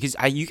 because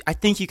I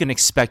think you can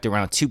expect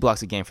around 2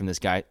 blocks a game from this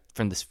guy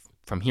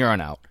from here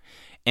on out.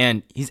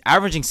 And he's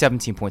averaging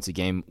 17 points a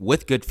game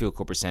with good field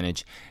goal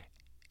percentage.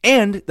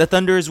 And the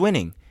Thunder is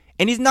winning.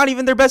 And he's not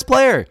even their best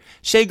player.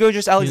 Shai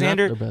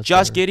Gilgeous-Alexander,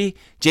 Josh Giddey,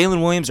 Jalen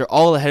Williams are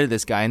all ahead of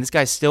this guy. And this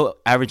guy's still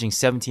averaging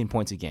 17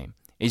 points a game.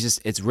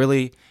 It's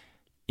really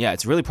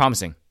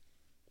promising.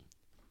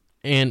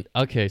 And,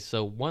 okay,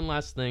 so one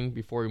last thing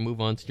before we move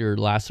on to your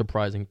last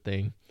surprising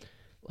thing.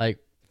 Like,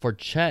 for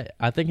Chet,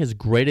 I think his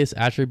greatest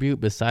attribute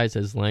besides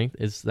his length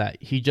is that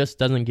he just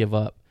doesn't give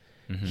up.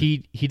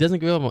 He doesn't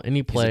give up on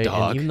any play,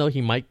 and even though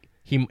he might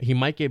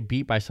get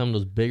beat by some of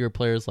those bigger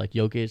players like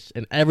Jokic,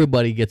 and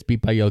everybody gets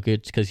beat by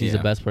Jokic because he's the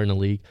best player in the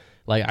league.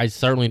 Like, I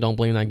certainly don't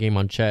blame that game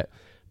on Chet,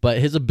 but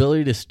his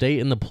ability to stay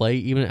in the play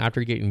even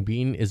after getting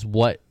beaten is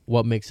what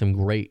makes him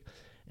great.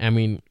 I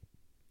mean,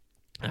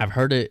 I've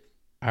heard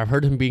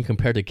him being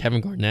compared to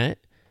Kevin Garnett,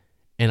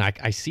 and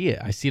I see it.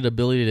 I see the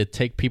ability to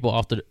take people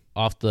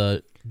off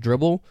the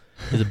dribble,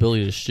 his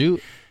ability to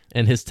shoot,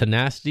 and his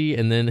tenacity,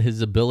 and then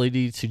his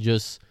ability to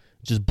just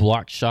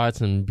block shots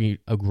and be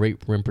a great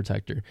rim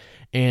protector.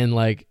 And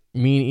like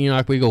me and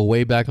Enoch, we go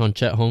way back on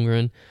Chet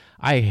Holmgren.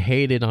 I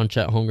hated on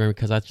Chet Holmgren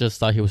because I just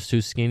thought he was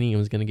too skinny and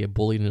was going to get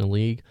bullied in the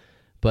league.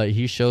 But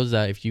he shows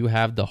that if you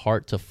have the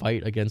heart to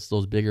fight against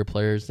those bigger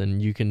players, then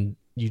you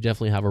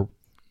definitely have a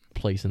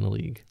place in the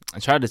league. I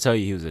tried to tell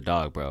you he was a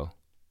dog, bro.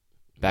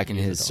 Back in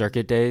his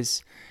circuit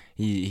days,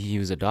 he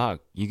was a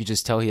dog. You could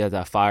just tell he had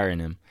that fire in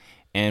him.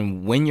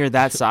 And when you're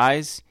that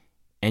size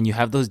and you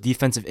have those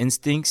defensive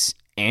instincts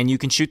and you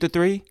can shoot the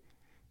 3,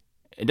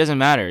 it doesn't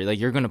matter. Like,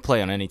 you're going to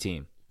play on any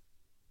team.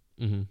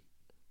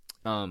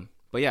 But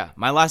yeah,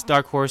 my last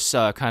dark horse,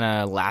 kind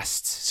of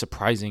last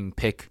surprising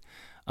pick.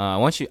 I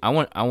want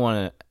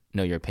to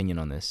know your opinion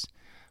on this.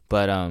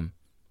 But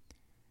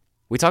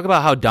we talk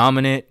about how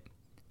dominant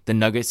the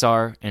Nuggets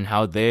are and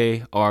how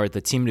they are the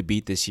team to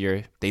beat this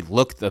year. They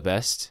look the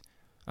best.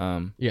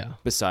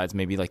 Besides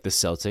maybe like the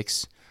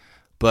Celtics,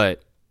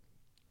 but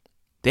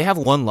they have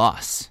one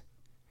loss,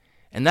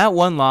 and that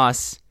one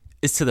loss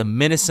is to the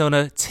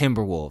Minnesota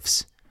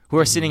Timberwolves, who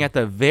are sitting at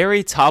the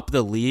very top of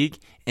the league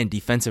in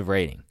defensive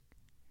rating.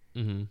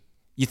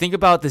 You think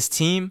about this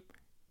team,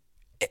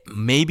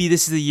 maybe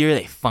this is the year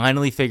they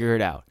finally figure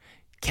it out.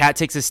 Cat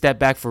takes a step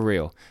back for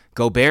real.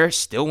 Gobert,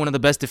 still one of the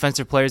best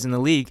defensive players in the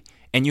league,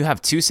 and you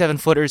have 2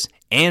 7-footers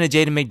and a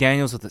Jaden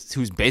McDaniels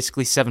who's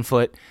basically 7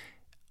 foot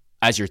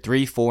as your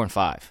 3, 4, and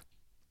 5.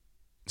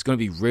 It's going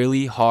to be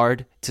really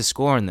hard to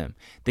score on them.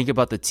 Think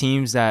about the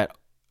teams that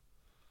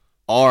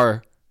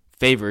are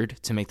favored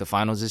to make the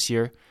finals this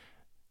year.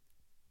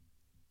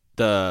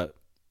 The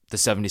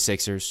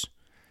 76ers,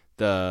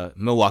 the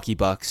Milwaukee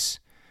Bucks,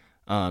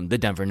 the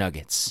Denver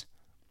Nuggets,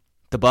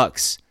 the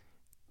Bucks.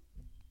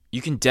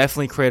 You can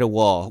definitely create a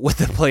wall with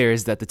the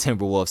players that the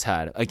Timberwolves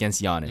had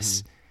against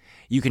Giannis.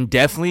 You can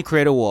definitely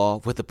create a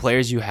wall with the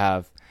players you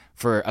have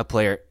for a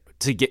player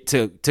to get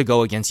to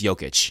go against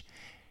Jokic.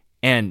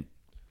 And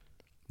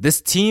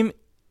this team,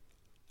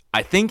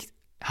 I think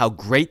how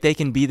great they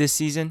can be this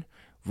season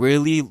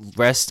really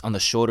rests on the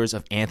shoulders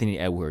of Anthony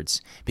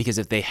Edwards. Because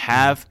if they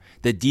have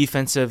the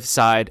defensive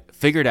side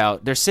figured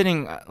out, they're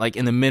sitting like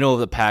in the middle of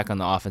the pack on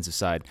the offensive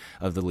side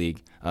of the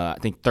league. I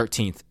think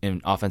 13th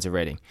in offensive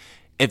rating.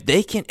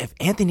 If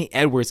Anthony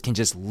Edwards can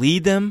just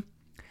lead them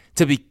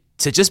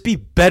to just be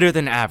better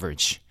than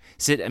average,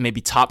 sit at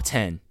maybe top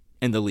 10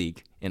 in the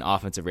league in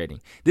offensive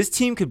rating, this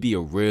team could be a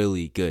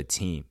really good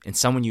team and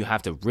someone you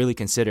have to really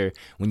consider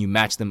when you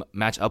match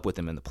up with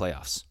them in the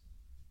playoffs.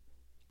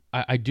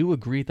 I do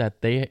agree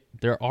that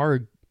there are a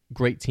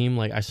great team.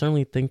 Like, I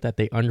certainly think that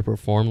they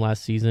underperformed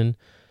last season,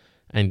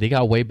 and they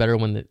got way better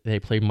when they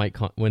played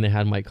when they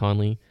had Mike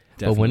Conley.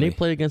 Definitely. But when they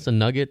played against the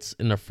Nuggets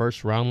in the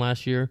first round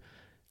last year,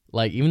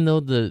 like, even though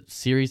the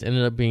series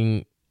ended up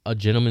being a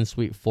gentleman's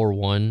sweep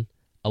 4-1,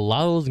 a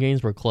lot of those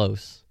games were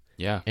close.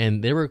 Yeah.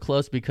 And they were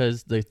close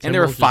because they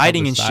were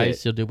fighting and shit.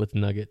 Still did with the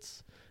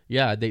Nuggets.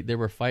 Yeah, they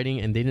were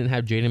fighting, and they didn't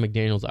have Jaden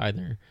McDaniels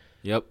either.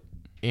 Yep.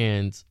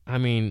 And I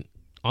mean,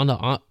 on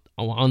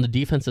the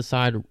defensive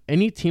side,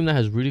 any team that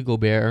has Rudy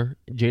Gobert,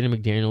 Jaden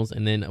McDaniels,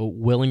 and then a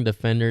willing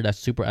defender that's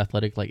super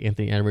athletic like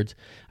Anthony Edwards,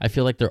 I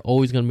feel like they're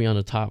always going to be on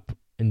the top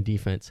in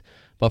defense.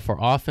 But for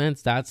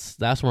offense, that's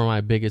where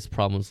my biggest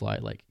problems lie.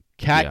 Like,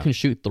 Cat can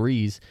shoot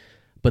threes,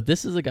 but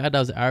this is a guy that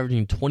was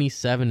averaging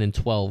 27 and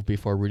 12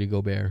 before Rudy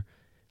Gobert.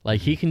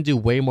 Like, he can do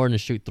way more than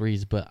shoot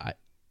threes, but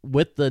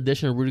with the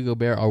addition of Rudy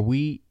Gobert, are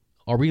we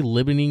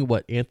limiting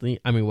what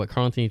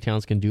Karl Anthony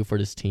Towns can do for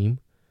this team?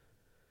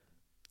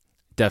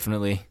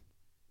 Definitely.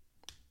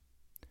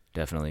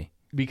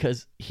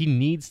 Because he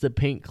needs the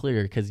paint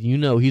clear, because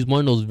he's one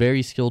of those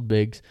very skilled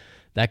bigs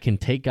that can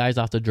take guys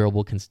off the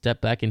dribble, can step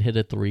back and hit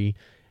a three,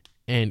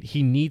 and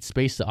he needs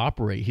space to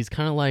operate. He's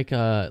kind of like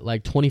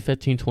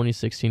 2015,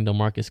 2016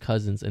 DeMarcus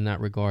Cousins in that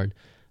regard,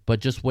 but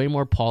just way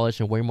more polish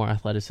and way more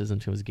athleticism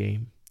to his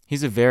game.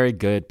 He's a very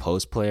good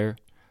post player,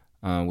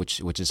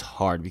 which is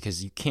hard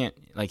because you can't,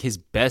 like, his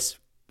best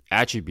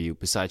attribute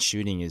besides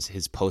shooting is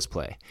his post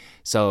play.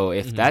 So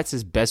if that's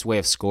his best way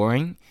of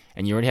scoring,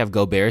 and you already have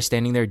Gobert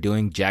standing there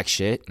doing jack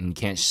shit and you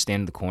can't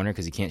stand in the corner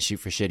because he can't shoot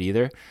for shit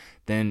either,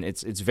 then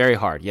it's very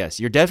hard. Yes,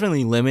 you're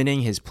definitely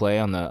limiting his play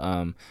on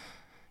the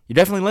you're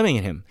definitely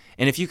limiting him.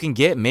 And if you can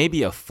get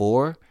maybe a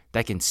 4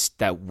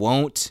 that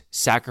won't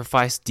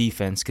sacrifice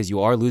defense, because you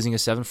are losing a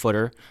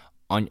 7-footer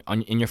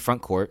in your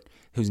front court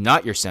who's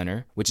not your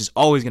center, which is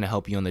always going to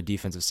help you on the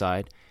defensive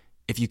side.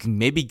 If you can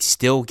maybe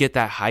still get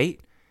that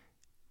height,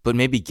 but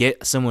maybe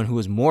get someone who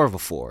is more of a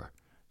 4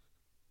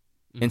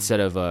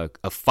 instead of a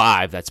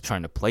 5 that's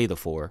trying to play the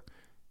 4,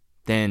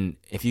 then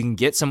if you can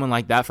get someone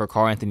like that for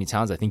Karl Anthony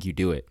Towns, I think you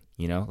do it.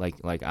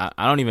 Like I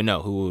don't even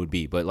know who it would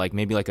be, but like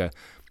maybe like a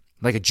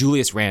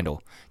Julius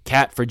Randle,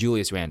 Cat for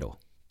Julius Randle.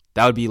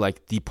 That would be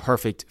like the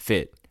perfect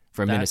fit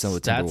for Minnesota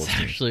Timberwolves.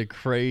 That's actually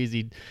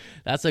crazy.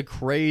 That's a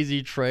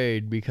crazy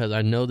trade, because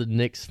I know the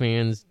Knicks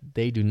fans,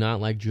 they do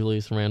not like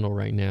Julius Randle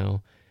right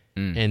now.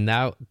 And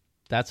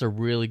that's a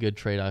really good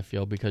trade, I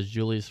feel, because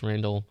Julius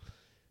Randle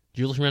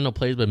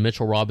plays with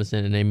Mitchell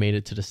Robinson, and they made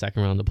it to the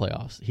second round of the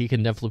playoffs. He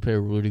can definitely play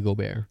with Rudy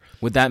Gobert.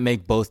 Would that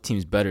make both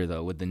teams better,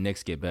 though? Would the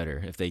Knicks get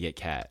better if they get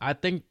Cat? I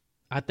think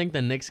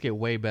the Knicks get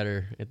way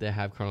better if they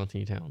have Karl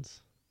Anthony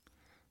Towns.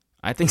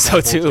 I think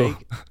so too.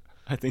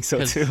 I think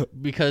so too.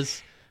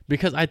 Because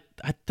I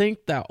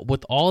think that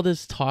with all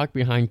this talk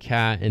behind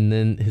Cat and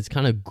then his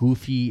kind of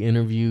goofy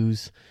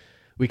interviews,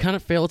 we kind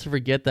of fail to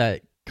forget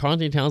that Karl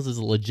Anthony Towns is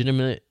a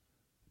legitimate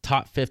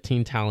top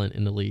 15 talent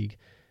in the league.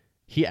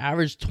 He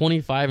averaged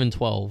 25 and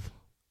 12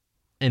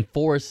 and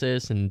 4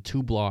 assists and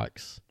 2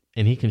 blocks,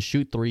 and he can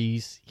shoot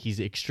threes. He's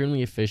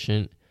extremely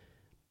efficient,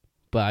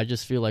 but I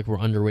just feel like we're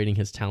underrating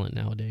his talent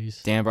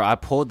nowadays. Damn, bro, I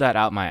pulled that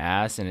out my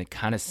ass, and it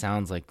kind of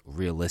sounds like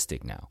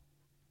realistic now.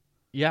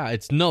 Yeah,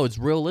 it's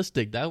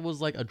realistic. That was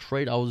like a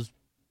trade I was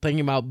thinking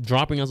about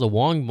dropping as a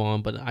Wong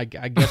bomb, but I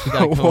guess we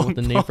got to come up with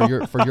a name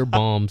for your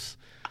bombs.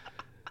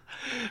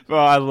 Bro,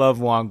 I love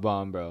Wong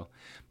bomb, bro.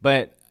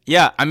 But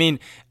yeah, I mean,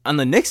 on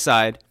the Knicks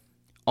side,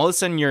 all of a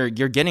sudden you're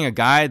getting a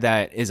guy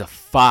that is a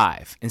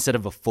 5 instead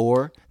of a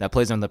 4 that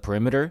plays on the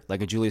perimeter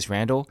like a Julius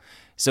Randle.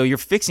 So you're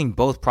fixing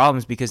both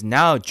problems, because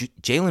now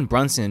Jalen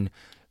Brunson,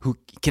 who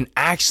can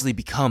actually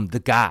become the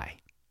guy,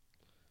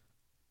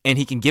 and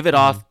he can give it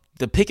off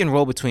the pick and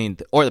roll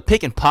or the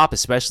pick and pop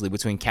especially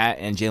between Cat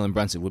and Jalen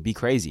Brunson would be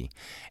crazy.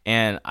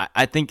 And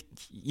I think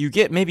you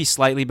get maybe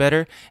slightly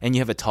better, and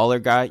you have a taller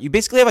guy. You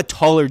basically have a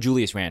taller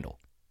Julius Randle.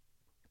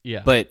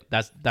 Yeah, but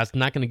that's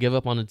not going to give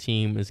up on the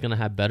team. It's going to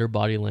have better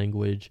body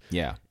language.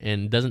 Yeah,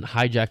 and doesn't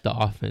hijack the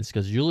offense,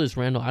 because Julius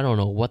Randle, I don't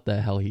know what the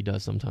hell he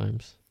does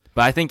sometimes.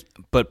 But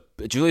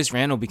Julius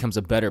Randle becomes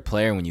a better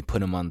player when you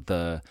put him on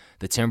the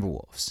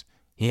Timberwolves.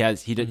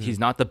 He's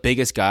not the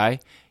biggest guy.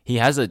 He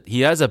has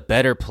a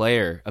better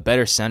player, a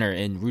better center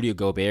in Rudy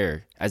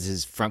Gobert as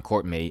his front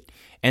court mate,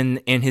 and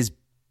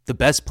the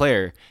best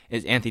player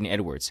is Anthony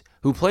Edwards,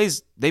 who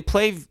they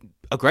play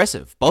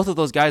aggressive. Both of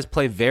those guys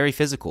play very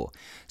physical.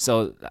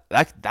 So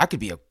that could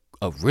be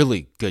a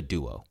really good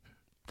duo.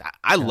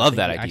 I love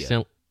that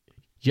idea.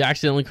 You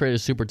accidentally created a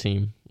super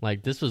team.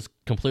 Like, this was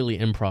completely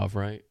improv,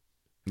 right?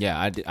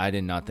 Yeah, I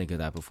did not think of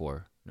that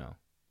before. No.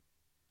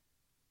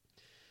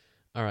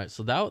 All right,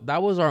 so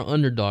that was our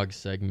underdog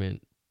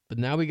segment. But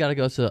now we got to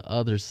go to the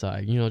other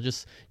side.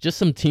 Just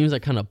some teams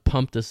that kind of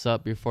pumped us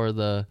up before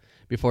the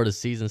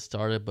season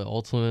started, but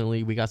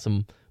ultimately we got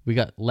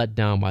let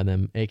down by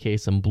them, aka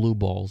some blue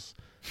balls.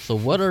 So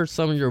what are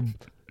some of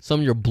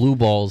your blue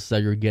balls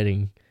that you're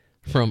getting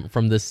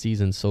from this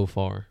season so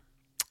far?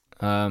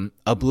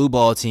 A blue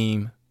ball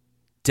team,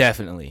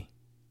 definitely.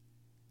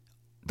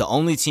 The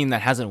only team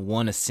that hasn't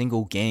won a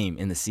single game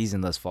in the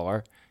season thus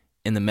far,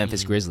 in the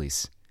Memphis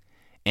Grizzlies.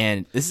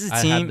 And this is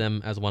a team. I had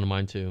them as one of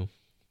mine too.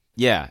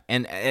 Yeah,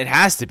 and it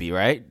has to be,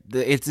 right?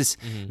 It's this.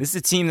 This is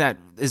a team that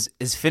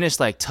is finished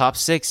like top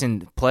 6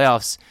 in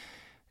playoffs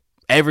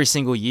every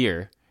single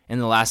year in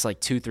the last like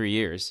 2-3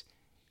 years,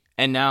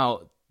 and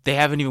now they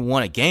haven't even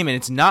won a game, and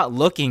it's not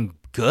looking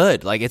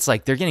good. Like, it's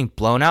like they're getting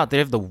blown out. They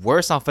have the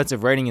worst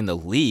offensive rating in the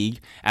league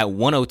at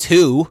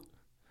 102,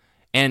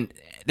 and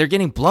they're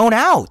getting blown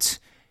out.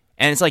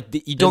 And it's like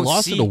you don't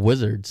lost see to the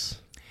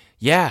Wizards.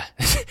 Yeah,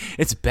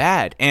 it's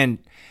bad, and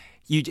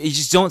you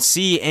just don't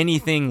see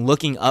anything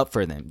looking up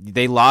for them.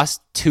 They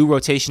lost 2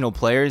 rotational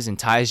players in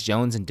Tyus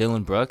Jones and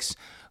Dillon Brooks,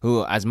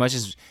 who, as much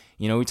as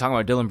we talk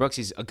about Dillon Brooks,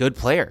 he's a good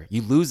player.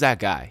 You lose that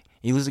guy.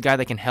 You lose a guy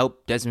that can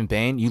help Desmond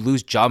Bane. You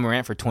lose Ja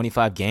Morant for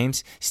 25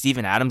 games.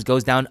 Steven Adams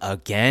goes down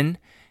again.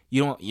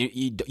 You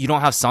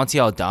don't have Santi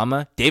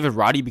Aldama. David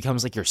Roddy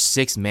becomes like your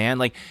 6th man.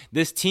 Like,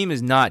 this team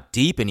is not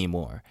deep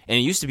anymore, and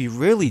it used to be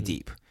really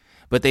deep.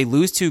 But they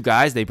lose 2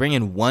 guys. They bring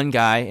in 1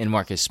 guy in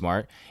Marcus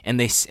Smart, and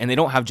they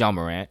don't have Ja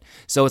Morant.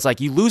 So it's like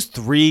you lose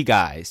 3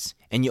 guys,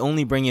 and you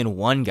only bring in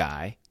 1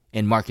 guy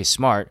in Marcus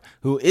Smart,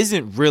 who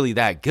isn't really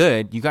that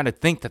good. You got to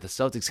think that the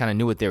Celtics kind of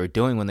knew what they were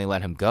doing when they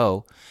let him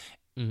go.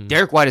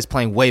 Derek White is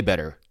playing way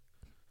better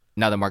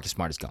now that Marcus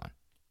Smart is gone.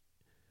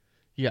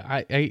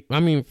 Yeah, I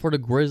mean, for the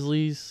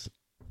Grizzlies,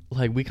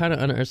 like, we kind of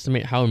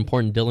underestimate how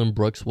important Dillon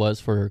Brooks was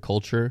for their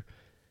culture.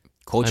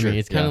 I mean,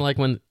 it's kind of like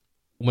when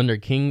the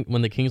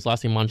Kings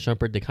lost Iman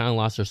Shumpert, they kind of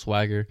lost their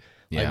swagger.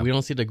 Like, we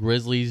don't see the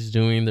Grizzlies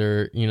doing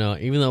their,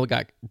 even though it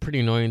got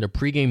pretty annoying, their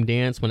pregame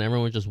dance when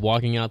everyone's just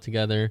walking out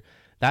together.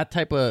 That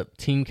type of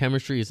team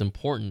chemistry is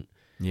important.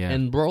 Yeah.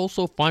 And we're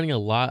also finding a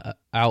lot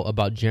out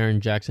about Jaren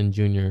Jackson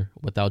Jr.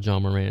 without Ja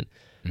Morant.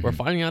 We're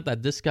finding out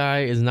that this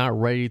guy is not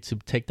ready to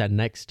take that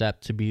next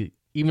step to be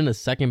even the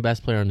second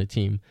best player on the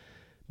team.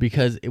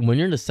 Because when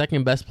you're the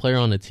second best player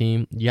on the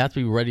team, you have to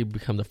be ready to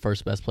become the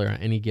first best player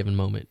at any given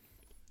moment.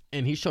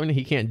 And he's showing that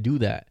he can't do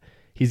that.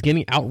 He's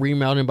getting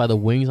out-rebounded by the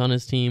wings on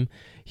his team.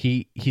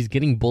 He's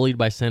getting bullied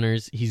by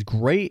centers. He's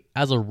great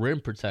as a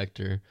rim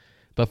protector.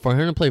 But for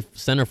him to play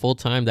center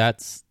full-time,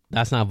 that's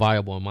not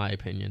viable in my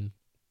opinion.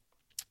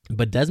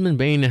 But Desmond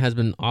Bane has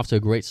been off to a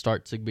great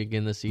start to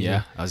begin the season.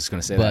 Yeah, I was just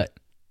going to say that.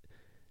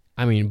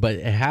 I mean, but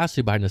it has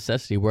to by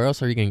necessity. Where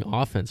else are you getting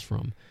offense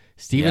from?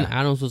 Steven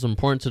Adams was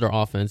important to their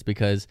offense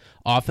because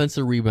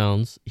offensive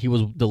rebounds, he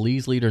was the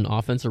league's leader in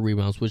offensive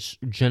rebounds, which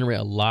generate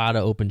a lot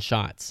of open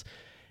shots.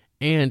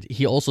 And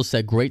he also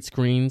set great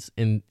screens,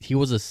 and he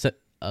was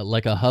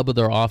like a hub of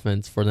their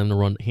offense for them to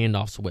run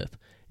handoffs with.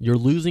 You're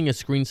losing a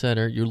screen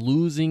setter, you're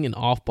losing an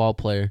off-ball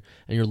player,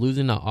 and you're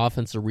losing the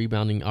offensive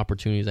rebounding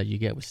opportunities that you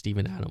get with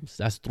Steven Adams.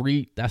 That's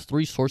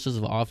three sources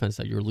of offense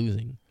that you're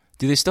losing.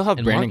 Do they still have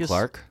Brandon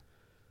Clark?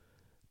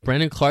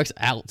 Brandon Clark's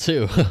out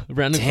too.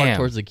 Brandon Clark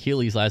towards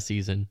Achilles last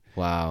season.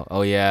 Wow.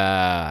 Oh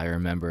yeah, I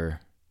remember.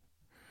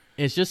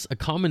 It's just a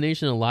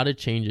combination of a lot of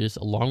changes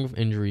along with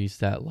injuries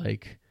that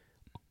like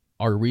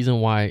are the reason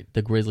why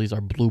the Grizzlies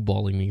are blue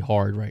balling me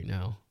hard right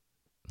now.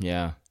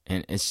 Yeah,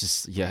 and it's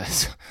just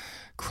it's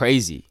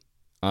crazy.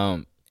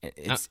 I'm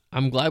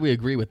glad we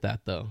agree with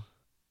that though.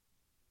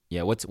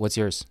 Yeah. What's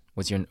yours?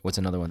 What's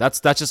another one? That's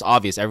just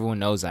obvious. Everyone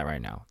knows that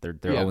right now. They're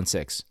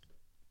 0-6.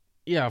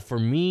 Yeah, for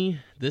me,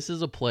 this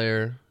is a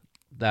player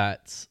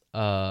that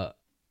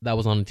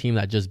was on a team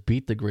that just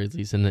beat the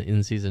Grizzlies in the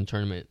in-season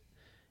tournament.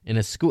 And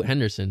it's Scoot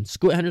Henderson.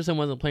 Scoot Henderson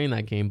wasn't playing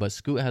that game, but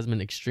Scoot has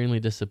been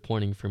extremely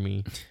disappointing for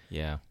me.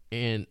 Yeah.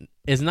 And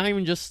it's not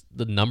even just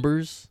the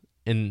numbers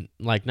and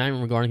like not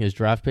even regarding his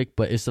draft pick,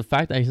 but it's the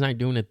fact that he's not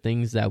doing the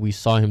things that we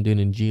saw him doing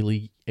in G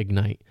League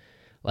Ignite.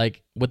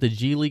 Like with the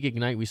G League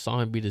Ignite, we saw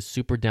him be this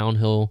super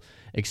downhill,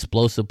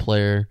 explosive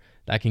player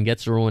that can get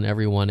to ruin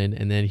everyone,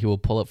 and then he will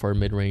pull up for a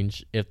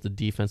mid-range if the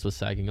defense was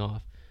sagging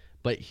off.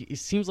 But it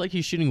seems like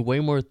he's shooting way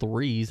more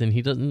threes, and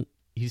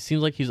he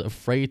seems like he's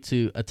afraid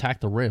to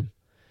attack the rim.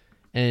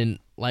 And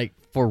like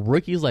for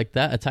rookies like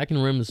that, attacking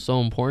the rim is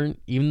so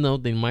important, even though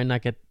they might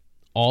not get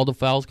all the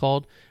fouls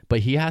called,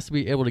 but he has to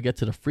be able to get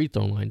to the free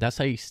throw line. That's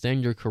how you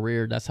extend your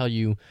career. That's how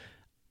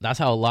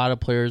a lot of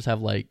players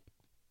have like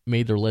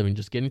made their living,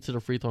 just getting to the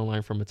free throw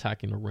line from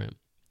attacking the rim.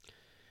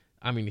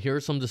 I mean, here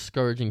are some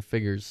discouraging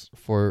figures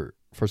for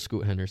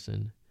Scoot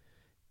Henderson.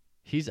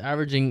 He's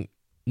averaging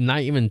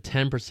not even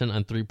 10%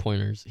 on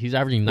three-pointers. He's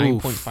averaging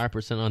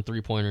 9.5% on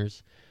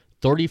three-pointers,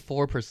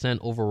 34%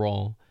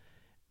 overall.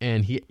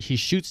 And he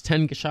shoots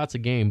 10 shots a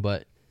game,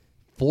 but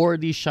 4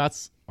 of these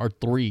shots are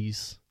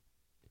threes.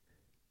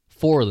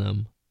 4 of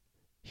them.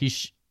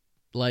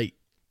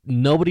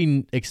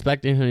 Nobody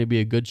expected him to be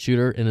a good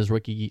shooter in his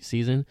rookie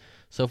season.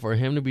 So for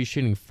him to be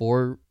shooting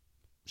 4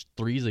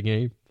 threes a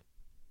game,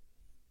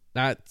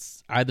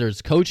 that's either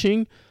his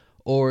coaching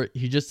or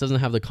he just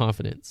doesn't have the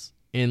confidence.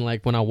 And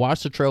like when I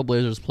watch the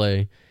Trailblazers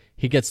play,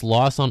 he gets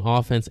lost on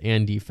offense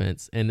and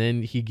defense, and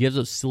then he gives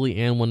up silly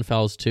and one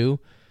fouls too.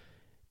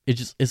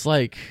 It's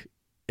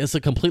a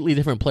completely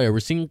different player. We're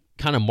seeing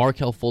kind of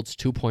Markelle Fultz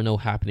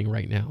 2.0 happening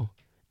right now.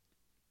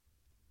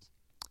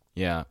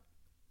 Yeah.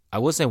 I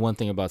will say one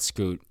thing about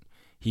Scoot.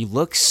 He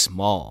looks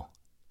small.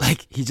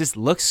 Like, he just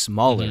looks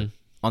smaller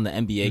on the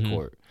NBA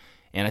court.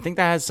 And I think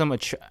that has some,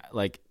 this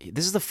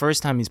is the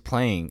first time he's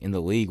playing in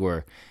the league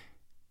where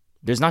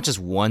there's not just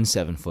one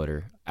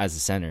 7-footer as a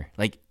center.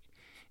 Like,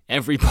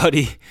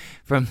 everybody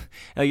from,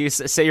 like, you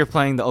say you're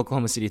playing the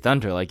Oklahoma City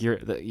Thunder, like, you're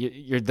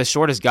the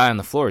shortest guy on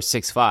the floor is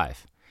 6'5".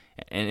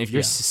 And if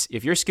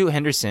you're Scoot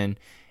Henderson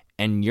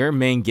and your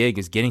main gig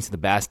is getting to the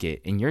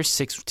basket and you're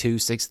 6'2",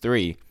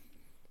 6'3",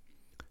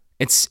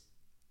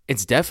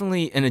 it's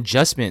definitely an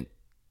adjustment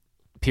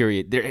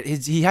period.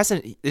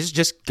 There's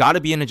just got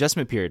to be an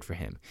adjustment period for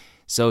him.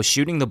 So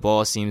shooting the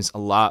ball seems a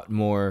lot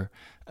more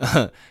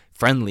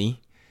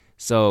friendly.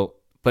 So,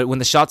 but when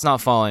the shot's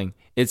not falling,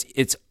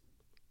 it's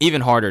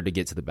even harder to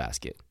get to the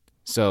basket.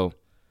 So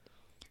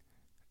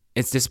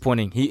it's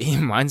disappointing. He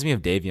reminds me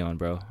of Davion,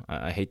 bro.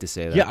 I hate to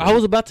say that. Yeah, I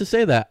was about to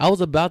say that. I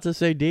was about to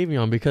say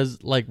Davion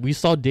because, like, we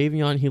saw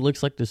Davion. He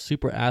looks like this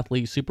super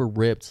athlete, super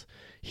ripped,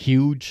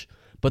 huge.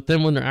 But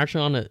then when they're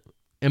actually on an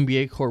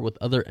NBA court with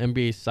other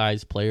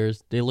NBA-sized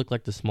players, they look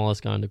like the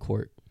smallest guy on the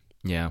court.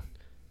 Yeah.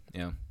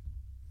 That's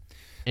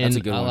and a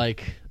good one.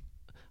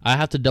 I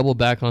have to double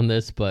back on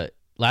this, but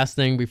last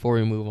thing before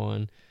we move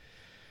on,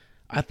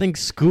 I think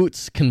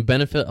Scoots can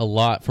benefit a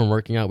lot from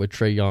working out with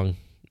Trae Young.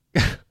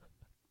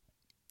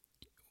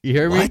 You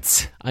hear me?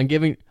 I'm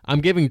giving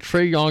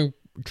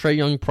Trae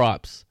Young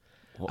props.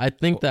 I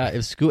think that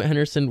if Scoot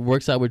Henderson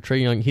works out with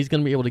Trae Young, he's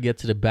going to be able to get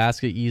to the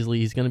basket easily.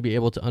 He's going to be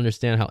able to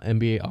understand how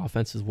NBA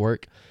offenses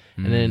work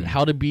and then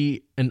how to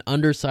be an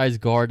undersized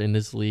guard in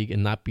this league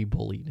and not be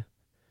bullied.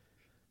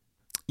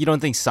 You don't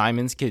think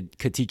Simons could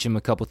teach him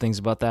a couple things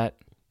about that?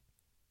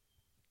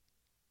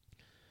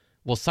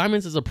 Well,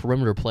 Simons is a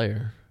perimeter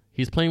player.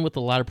 He's playing with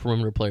a lot of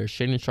perimeter players.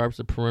 Shaedon Sharp's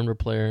a perimeter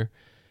player.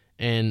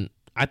 And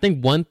I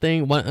think one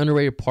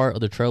underrated part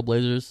of the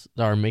Trailblazers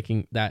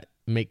that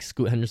makes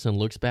Scoot Henderson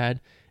looks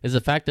bad is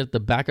the fact that the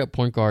backup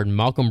point guard,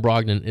 Malcolm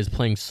Brogdon, is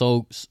playing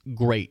so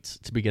great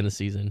to begin the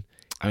season.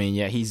 I mean,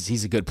 yeah,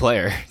 he's a good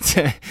player.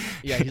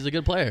 Yeah, he's a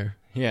good player.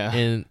 Yeah.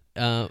 And,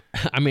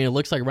 I mean, it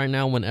looks like right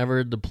now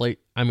whenever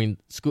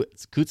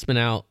Scoot's been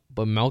out,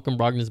 but Malcolm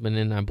Brogdon's been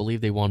in. I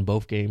believe they won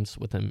both games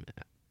with him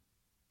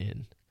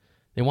in.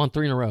 They won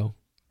 3 in a row.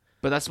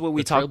 But that's what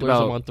we talked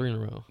about. Won 3 in a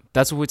row.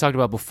 That's what we talked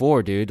about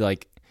before, dude.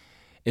 Like,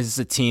 is this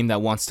a team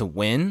that wants to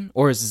win,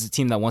 or is this a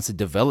team that wants to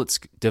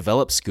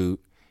develop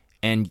Scoot?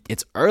 And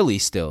it's early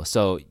still,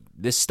 so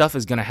this stuff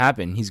is going to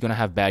happen. He's going to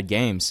have bad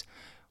games.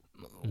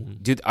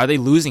 Dude, are they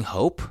losing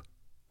hope?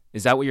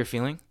 Is that what you're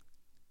feeling?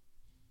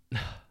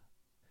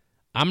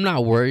 I'm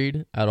not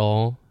worried at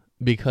all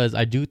because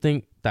I do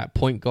think that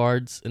point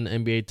guards in the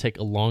NBA take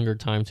a longer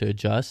time to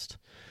adjust,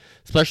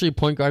 especially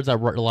point guards that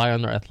rely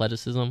on their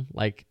athleticism.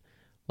 Like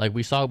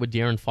we saw with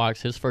De'Aaron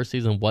Fox, his first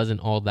season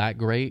wasn't all that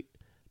great,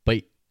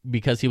 but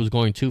because he was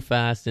going too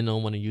fast, didn't know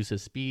when to use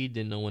his speed,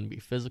 didn't know when to be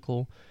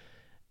physical.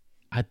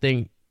 I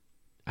think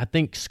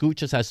Scoot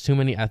just has too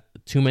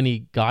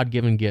many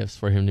God-given gifts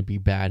for him to be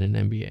bad in the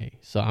NBA.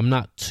 So I'm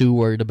not too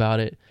worried about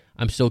it.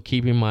 I'm still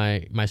keeping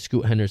my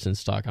Scoot Henderson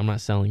stock. I'm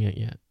not selling it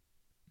yet.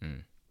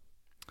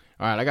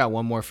 All right, I got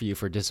one more for you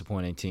for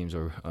disappointing teams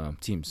or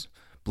teams,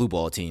 blue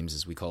ball teams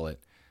as we call it.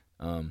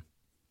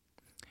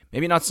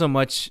 Maybe not so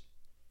much.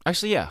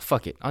 Actually, yeah,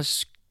 fuck it. I'll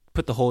just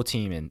put the whole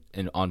team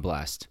in on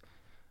blast.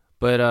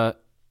 But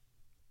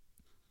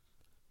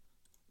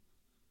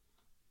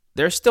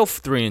they're still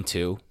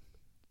 3-2,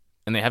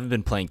 and they haven't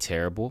been playing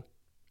terrible.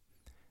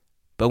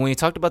 But when you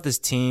talked about this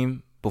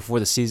team before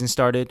the season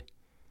started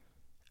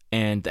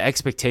and the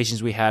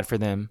expectations we had for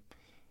them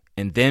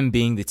and them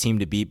being the team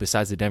to beat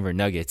besides the Denver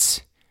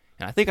Nuggets,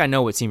 and I think I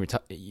know what team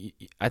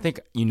I think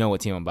you know what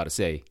team I'm about to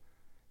say.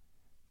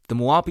 The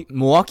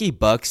Milwaukee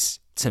Bucks,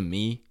 to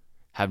me,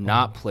 have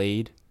not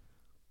played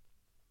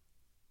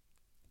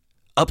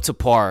up to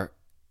par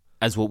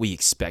as what we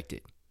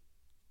expected.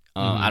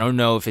 I don't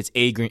know if it's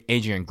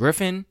Adrian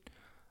Griffin,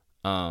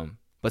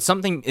 but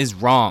something is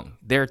wrong.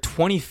 They're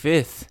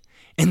 25th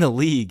in the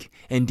league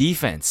in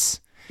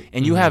defense,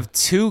 and you have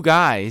two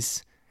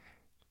guys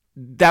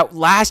that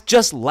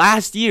just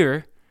last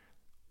year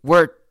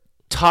were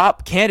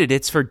top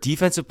candidates for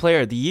Defensive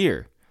Player of the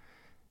Year.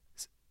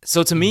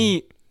 So to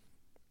me,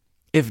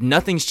 if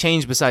nothing's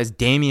changed besides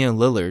Damian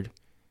Lillard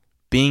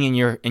being in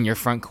your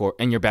front court,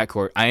 in your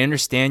backcourt, I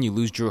understand you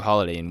lose Drew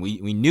Holiday, and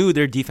we knew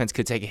their defense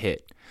could take a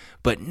hit,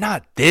 but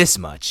not this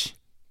much.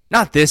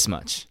 Not this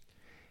much.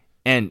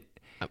 And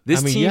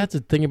this team, you have to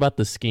think about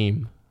the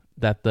scheme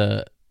that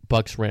the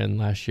Bucks ran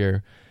last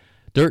year.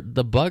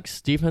 The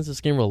Bucks defensive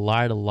scheme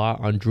relied a lot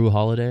on Drew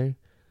Holiday.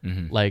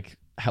 Like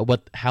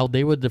how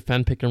they would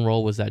defend pick and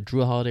roll was that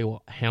Drew Holiday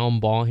will hound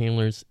ball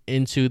handlers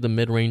into the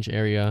mid-range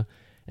area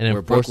and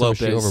then force them to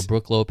shoot over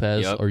Brook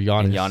Lopez or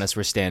Giannis. And Giannis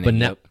were standing.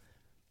 But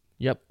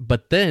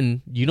but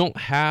then you don't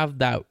have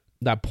that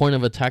point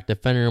of attack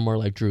defender anymore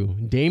like Drew.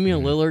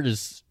 Damian Lillard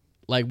is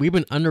like, we've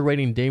been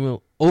overrating Damian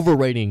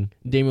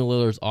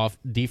Lillard's off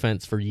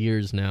defense for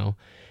years now,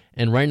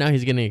 and right now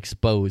he's getting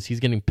exposed. He's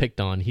getting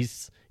picked on.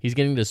 He's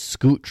getting the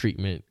scoot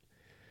treatment.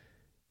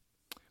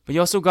 But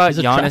you also got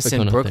Giannis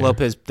and Brook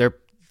Lopez.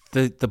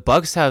 The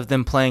Bucks have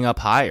them playing up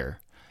higher.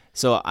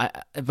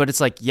 But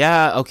it's like,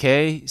 yeah,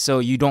 okay. So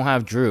you don't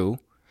have Drew.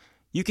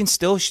 You can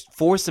still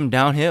force them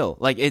downhill.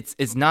 Like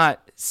it's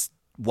not.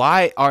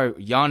 Why are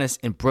Giannis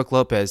and Brook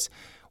Lopez?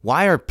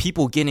 Why are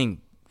people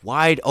getting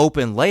wide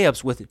open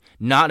layups with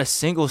not a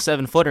single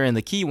 7-footer in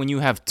the key when you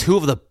have two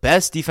of the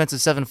best defensive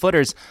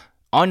 7-footers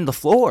on the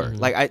floor?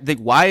 Like, I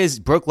think, why is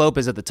Brook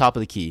Lopez at the top of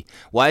the key?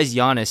 Why is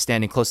Giannis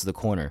standing close to the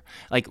corner?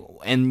 Like,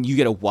 and you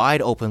get a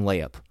wide open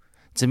layup.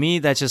 To me,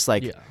 that's just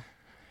like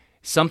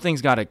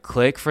something's got to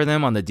click for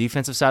them on the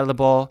defensive side of the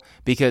ball,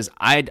 because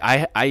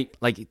I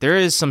like, there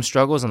is some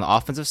struggles on the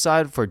offensive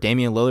side for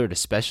Damian Lillard,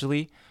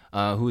 especially,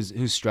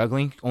 who's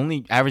struggling,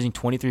 only averaging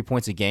 23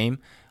 points a game.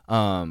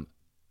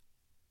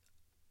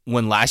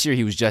 When last year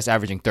he was just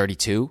averaging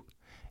 32.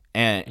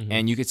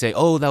 And you could say,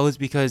 oh, that was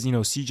because,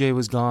 CJ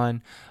was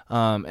gone.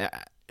 In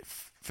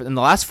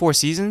the last 4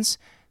 seasons,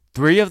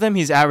 3 of them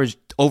he's averaged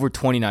over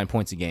 29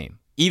 points a game,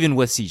 even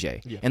with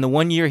CJ. Yeah. And the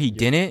 1 year he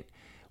didn't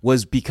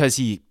was because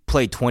he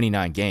played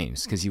 29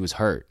 games because he was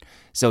hurt.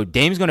 So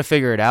Dame's going to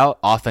figure it out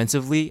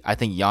offensively. I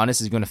think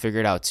Giannis is going to figure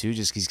it out too,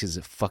 just because he's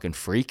a fucking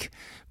freak.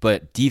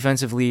 But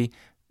defensively,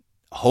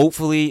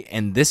 hopefully,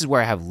 and this is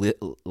where I have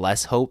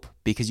less hope,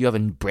 because you have a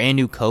brand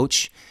new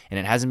coach and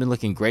it hasn't been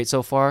looking great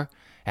so far.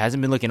 It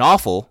hasn't been looking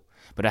awful,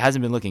 but it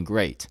hasn't been looking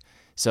great.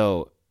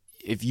 So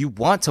if you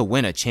want to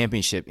win a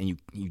championship, and you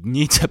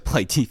need to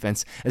play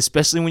defense,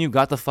 especially when you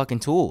got the fucking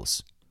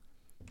tools.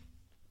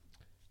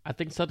 I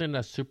think something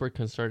that's super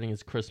concerning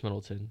is Chris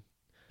Middleton.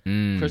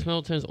 Chris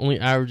Middleton is only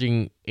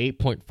averaging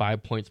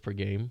 8.5 points per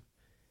game,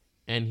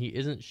 and he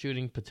isn't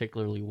shooting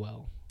particularly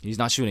well. He's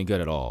not shooting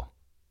good at all.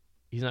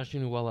 He's not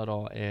shooting well at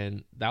all,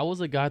 and that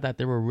was a guy that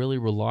they were really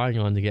relying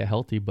on to get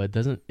healthy, but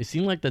it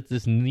seemed like that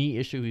this knee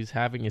issue he's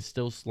having is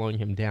still slowing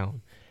him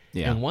down.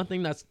 Yeah. And one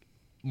thing that's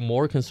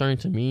more concerning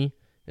to me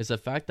is the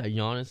fact that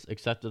Giannis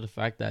accepted the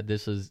fact that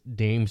this is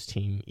Dame's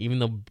team, even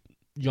though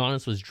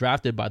Giannis was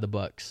drafted by the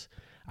Bucks.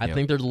 I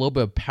think there's a little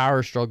bit of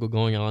power struggle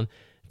going on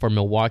for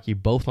Milwaukee,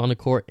 both on the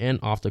court and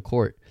off the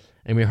court.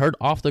 And we heard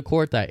off the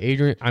court that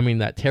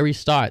that Terry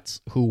Stotts,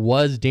 who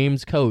was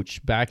Dame's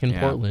coach back in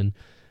Portland,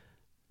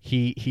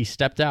 he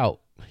stepped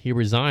out. He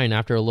resigned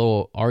after a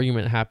little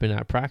argument happened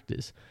at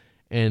practice.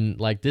 And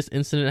like, this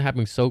incident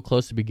happening so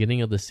close to the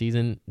beginning of the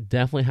season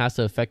definitely has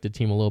to affect the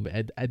team a little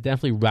bit. It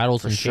definitely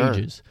rattles some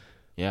cages.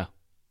 Yeah.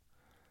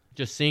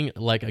 Just seeing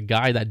like a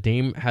guy that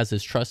Dame has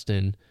his trust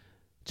in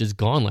just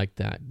gone like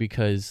that,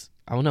 because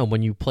I don't know,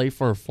 when you play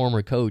for a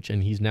former coach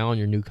and he's now on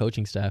your new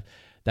coaching staff,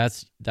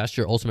 that's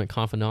your ultimate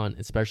confidant,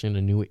 especially in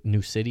a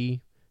new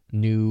city,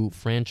 new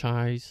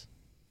franchise.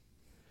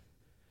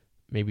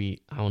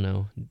 Maybe, I don't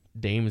know,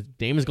 Dame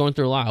is going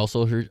through a lot.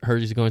 Also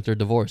heard he's going through a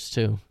divorce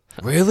too.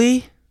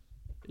 Really?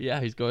 Yeah,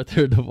 he's going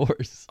through a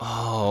divorce.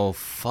 Oh,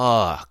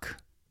 fuck.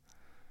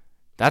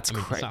 That's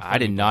crazy. I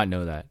did not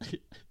know that.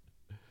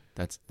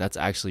 That's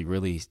actually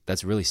really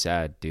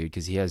sad, dude,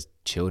 because he has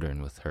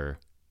children with her.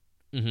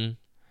 Mm-hmm.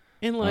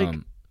 And like,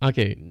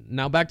 okay,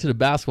 now back to the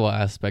basketball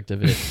aspect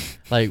of it.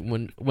 Like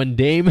when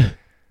Dame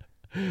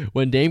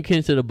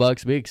came to the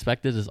Bucks, we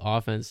expected his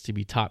offense to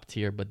be top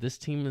tier, but this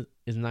team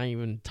is not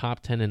even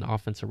top 10 in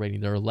offensive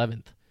rating. They're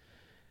 11th.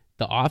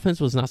 The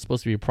offense was not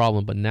supposed to be a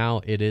problem, but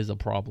now it is a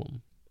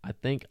problem. I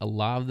think a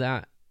lot of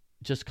that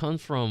just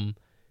comes from,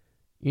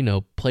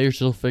 players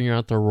still figuring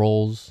out their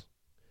roles,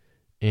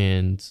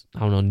 and I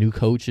don't know, new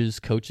coaches.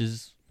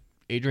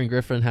 Adrian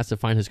Griffin has to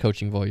find his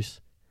coaching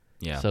voice.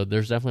 Yeah. So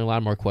there's definitely a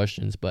lot more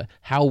questions, but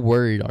how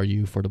worried are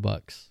you for the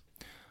Bucks?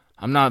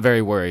 I'm not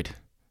very worried,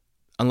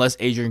 unless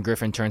Adrian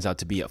Griffin turns out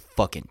to be a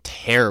fucking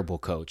terrible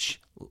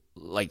coach.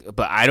 Like,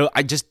 but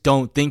I just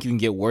don't think you can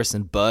get worse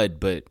than Bud.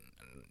 But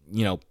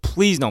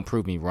please don't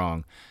prove me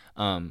wrong.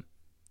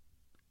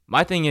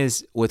 My thing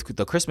is with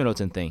the Chris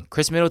Middleton thing.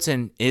 Chris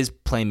Middleton is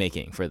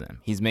playmaking for them.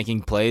 He's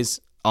making plays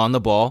on the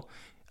ball.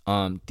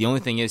 The only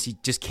thing is he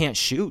just can't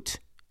shoot.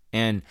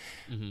 And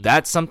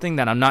that's something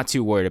that I'm not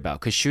too worried about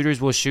because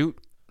shooters will shoot.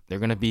 They're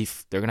gonna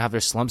have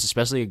their slumps,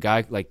 especially a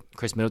guy like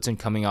Chris Middleton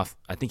coming off.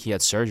 I think he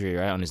had surgery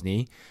right on his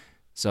knee,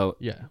 so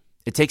yeah,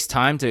 it takes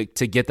time to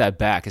get that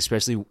back,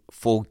 especially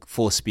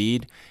full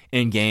speed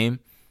in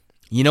game.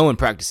 In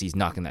practice he's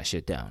knocking that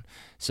shit down.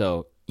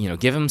 So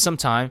give him some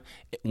time.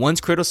 Once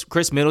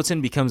Chris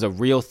Middleton becomes a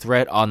real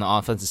threat on the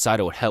offensive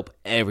side, it would help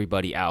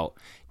everybody out.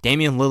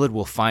 Damian Lillard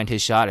will find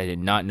his shot. I did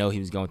not know he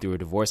was going through a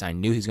divorce. I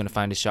knew he was going to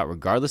find his shot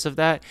regardless of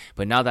that.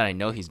 But now that I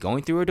know he's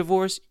going through a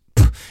divorce,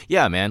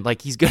 yeah, man,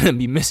 like he's going to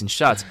be missing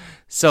shots.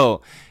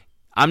 So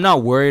I'm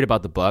not worried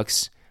about the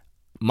Bucks.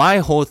 My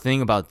whole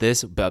thing about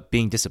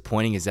being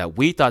disappointing is that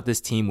we thought this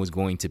team was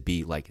going to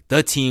be like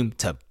the team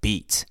to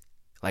beat.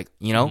 Like,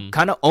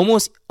 kind of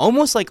almost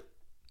like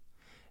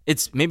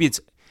it's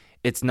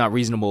not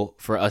reasonable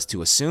for us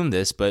to assume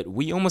this, but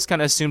we almost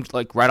kind of assumed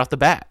like right off the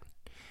bat.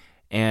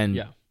 And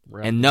yeah.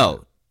 Right. And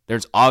no,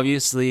 there's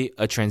obviously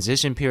a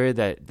transition period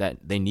that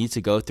they need to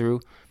go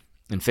through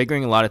and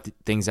figuring a lot of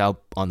things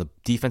out on the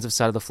defensive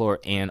side of the floor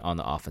and on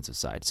the offensive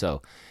side.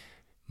 So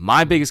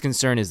my biggest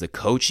concern is the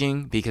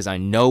coaching because I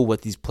know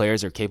what these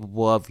players are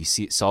capable of. We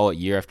saw it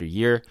year after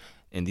year,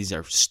 and these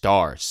are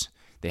stars.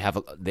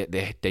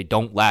 They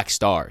don't lack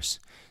stars.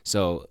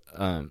 So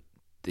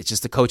it's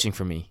just the coaching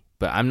for me.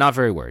 But I'm not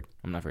very worried.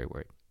 You're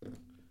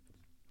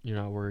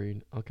not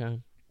worried.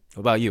 Okay. What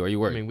about you? Are you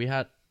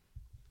worried?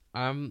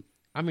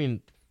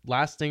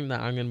 Last thing that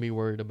I'm going to be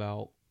worried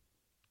about,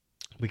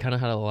 we kind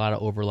of had a lot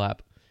of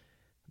overlap,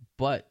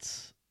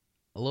 but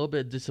a little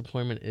bit of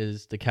disappointment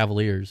is the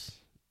Cavaliers.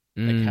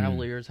 The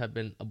Cavaliers have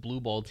been a blue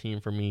ball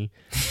team for me.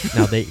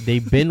 Now,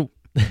 they've been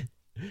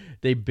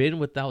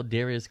without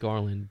Darius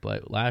Garland,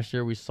 but last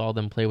year we saw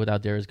them play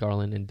without Darius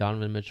Garland and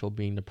Donovan Mitchell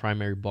being the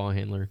primary ball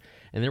handler,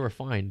 and they were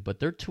fine,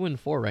 but they're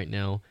 2-4 right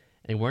now,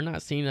 and we're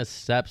not seeing the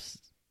steps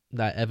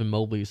that Evan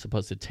Mobley is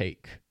supposed to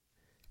take.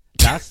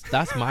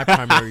 That's my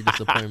primary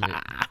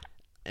disappointment.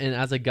 And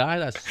as a guy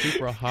that's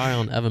super high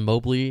on Evan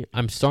Mobley,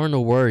 I'm starting to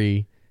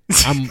worry.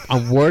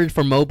 I'm worried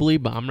for Mobley,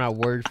 but I'm not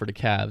worried for the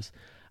Cavs.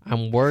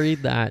 I'm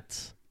worried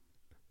that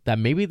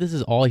maybe this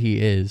is all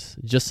he is.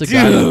 Just a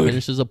guy that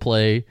finishes a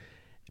play.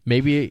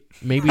 Maybe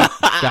a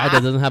guy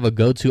that doesn't have a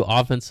go-to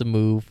offensive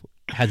move,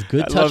 has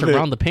good touch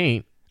around the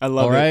paint. I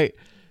love it. All right?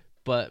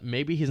 But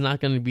maybe he's not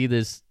going to be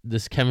this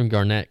Kevin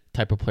Garnett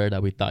type of player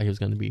that we thought he was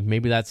going to be.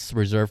 Maybe that's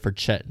reserved for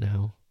Chet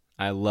now.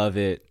 I love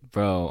it,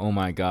 bro. Oh,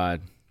 my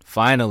God.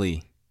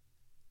 Finally.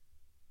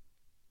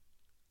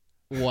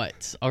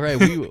 What? All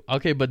right.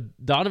 Okay,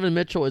 but Donovan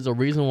Mitchell is a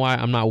reason why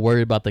I'm not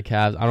worried about the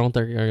Cavs. I don't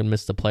think they're going to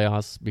miss the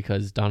playoffs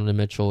because Donovan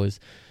Mitchell is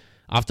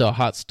off to a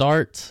hot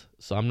start,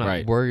 so I'm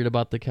not worried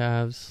about the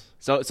Cavs.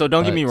 So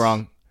don't get me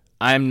wrong.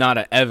 I'm not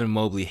an Evan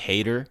Mobley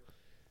hater.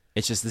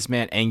 It's just this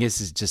man,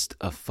 Angus, is just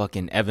a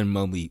fucking Evan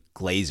Mobley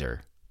glazer.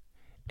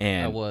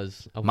 And I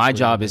was my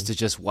job is to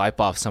just wipe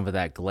off some of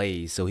that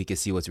glaze so he can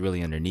see what's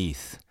really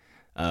underneath.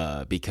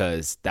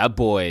 Because that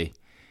boy,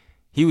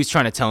 he was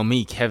trying to tell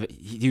me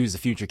he was the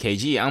future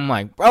KG. I'm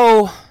like,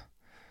 bro,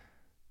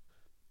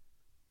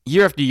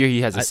 year after year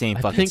he has the same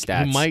fucking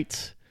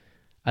stats.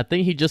 I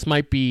think he just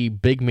might be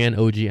big man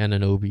OG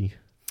Anunoby.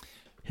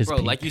 Bro,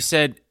 like you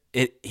said,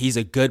 he's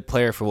a good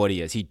player for what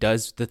he is. He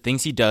does the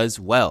things he does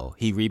well.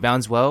 He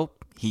rebounds well.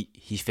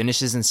 He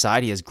finishes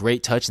inside. He has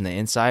great touch in the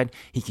inside.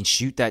 He can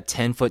shoot that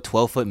 10-foot,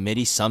 12-foot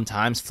midi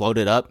sometimes, float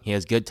it up. He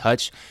has good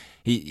touch.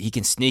 He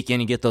can sneak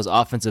in and get those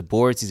offensive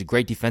boards. He's a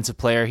great defensive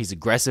player. He's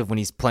aggressive when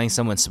he's playing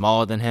someone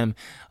smaller than him.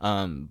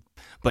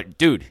 But,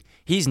 dude,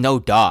 he's no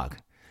dog.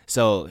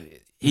 So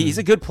he's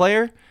a good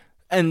player.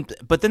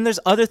 But then there's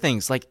other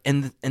things. Like,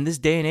 in this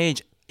day and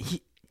age,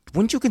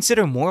 wouldn't you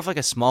consider more of like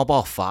a small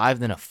ball 5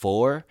 than a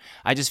 4?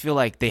 I just feel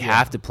like they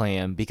have to play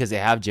him because they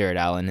have Jared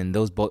Allen and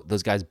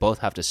those guys both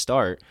have to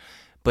start.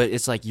 But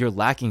it's like you're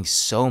lacking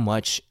so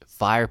much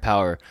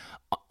firepower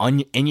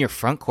in your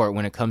front court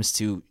when it comes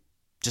to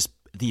just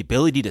the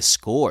ability to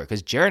score.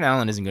 Because Jared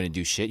Allen isn't going to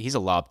do shit. He's a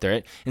lob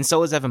threat, and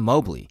so is Evan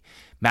Mobley.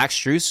 Max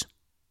Strus,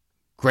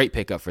 great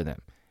pickup for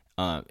them.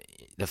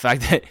 The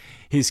fact that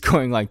he's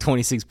scoring like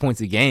 26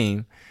 points a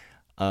game.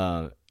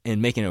 And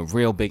making a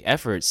real big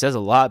effort says a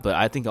lot, but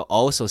I think it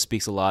also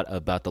speaks a lot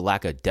about the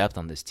lack of depth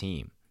on this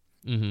team.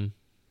 Mm-hmm.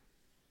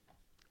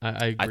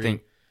 I agree. I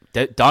think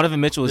that Donovan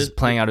Mitchell is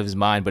playing out of his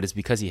mind, but it's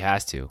because he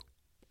has to.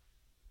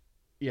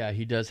 Yeah,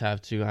 he does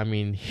have to. I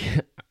mean,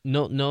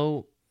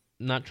 no,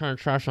 not trying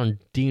to trash on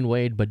Dean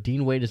Wade, but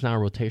Dean Wade is not a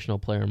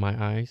rotational player in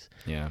my eyes.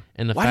 Yeah.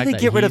 And why did they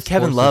get rid of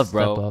Kevin Love,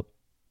 bro?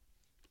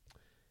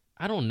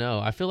 I don't know.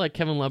 I feel like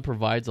Kevin Love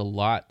provides a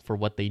lot for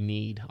what they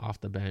need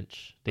off the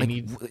bench.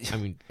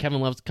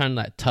 Kevin Love's kind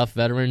of that tough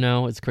veteran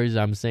now. It's crazy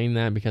that I'm saying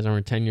that because I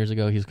remember 10 years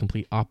ago he was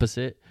complete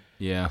opposite.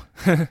 Yeah.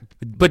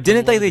 But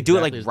didn't they do it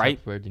like right?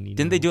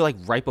 Didn't they do it like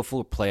right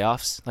before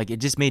playoffs? Like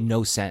it just made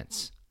no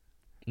sense.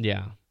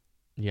 Yeah.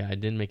 Yeah,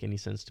 it didn't make any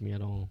sense to me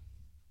at all.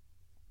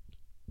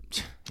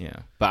 Yeah,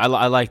 but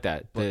I like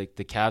that. The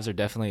Cavs are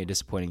definitely a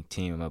disappointing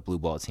team, a blue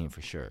ball team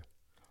for sure.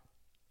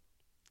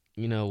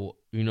 You know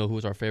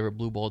who's our favorite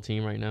blue ball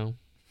team right now?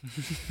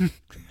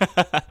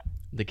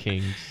 The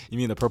Kings. You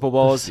mean the purple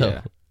balls?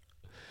 Yeah.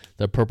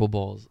 The purple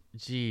balls.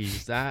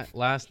 Jeez, that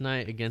last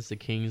night against the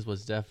Kings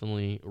was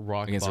definitely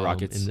rock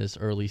bottom in this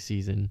early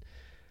season.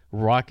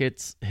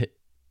 Rockets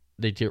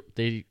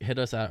they hit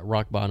us at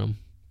rock bottom.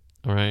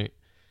 All right.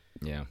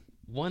 Yeah.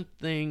 One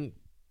thing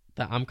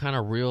that I'm kind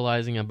of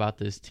realizing about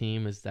this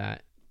team is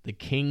that the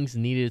Kings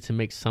needed to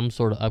make some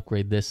sort of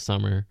upgrade this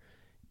summer,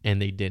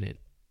 and they didn't.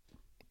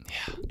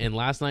 Yeah. And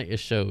last night it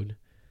showed.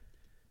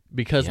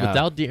 Because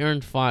without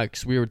De'Aaron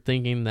Fox, we were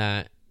thinking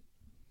that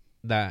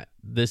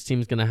this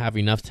team's going to have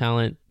enough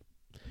talent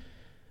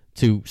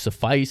to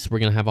suffice. We're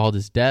going to have all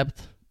this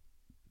depth.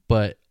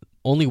 But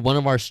only one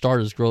of our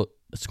starters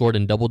scored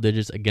in double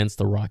digits against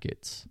the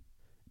Rockets,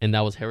 and that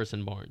was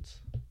Harrison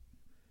Barnes.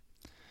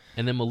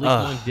 And then Malik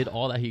Monk did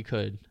all that he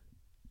could.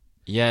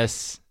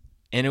 Yes,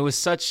 and it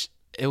was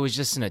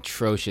just an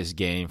atrocious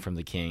game from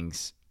the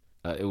Kings.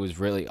 It was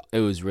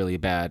really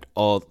bad,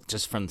 all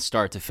just from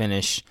start to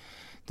finish.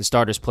 The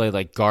starters played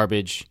like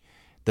garbage.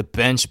 The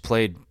bench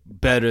played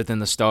better than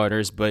the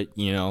starters, but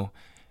the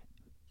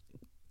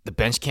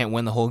bench can't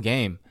win the whole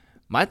game.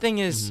 My thing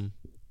is,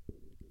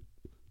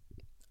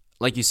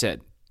 like you said,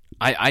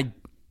 I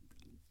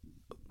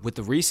with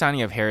the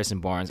re-signing of Harrison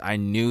Barnes, I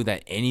knew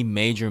that any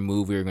major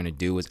move we were going to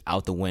do was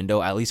out the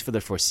window, at least for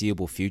the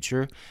foreseeable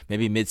future.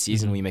 Maybe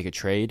mid-season we make a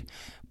trade.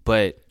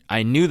 But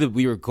I knew that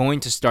we were going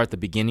to start the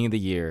beginning of the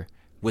year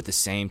with the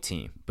same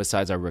team,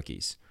 besides our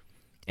rookies,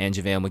 and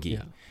JaVale McGee.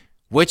 Yeah.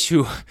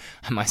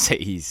 I might say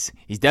he's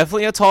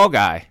definitely a tall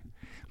guy.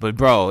 But,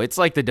 bro, it's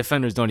like the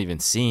defenders don't even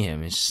see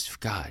him. It's just,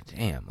 god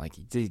damn. Like,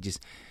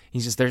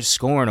 they're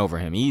scoring over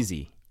him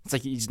easy. It's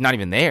like he's not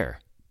even there.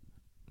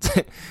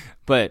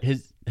 But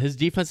his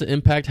defensive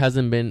impact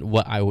hasn't been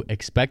what I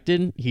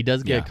expected. He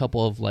does get a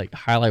couple of like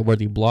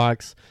highlight-worthy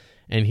blocks,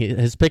 and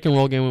his pick and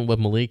roll game with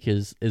Malik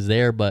is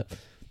there, but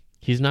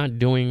he's not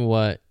doing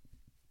what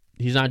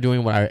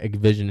I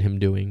envisioned him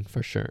doing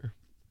for sure.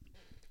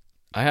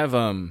 I have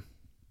a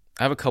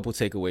couple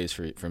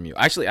takeaways from you.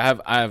 Actually,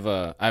 I have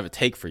a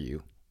take for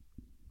you.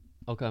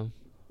 Okay.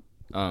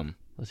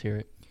 Let's hear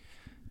it.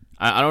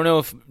 I don't know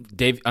if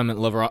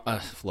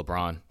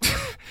LeBron.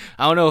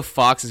 I don't know if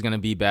Fox is going to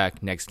be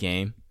back next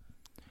game.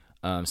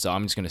 So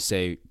I'm just going to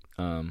say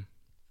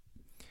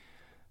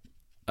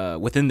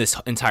within this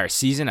entire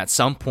season, at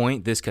some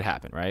point, this could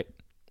happen, right?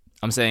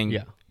 I'm saying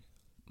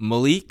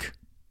Malik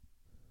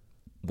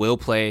will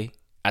play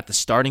at the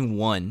starting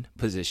one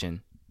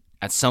position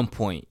at some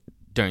point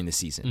during the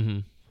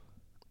season.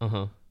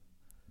 Mm-hmm.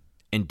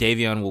 And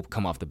Davion will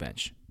come off the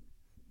bench.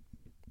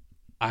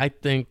 I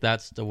think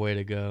that's the way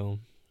to go.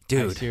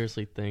 Dude. I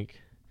seriously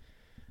think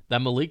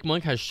that Malik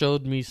Monk has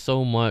showed me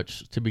so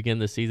much to begin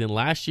the season.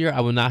 Last year,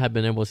 I would not have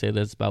been able to say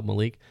this about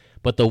Malik,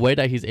 but the way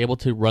that he's able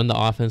to run the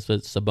offense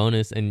with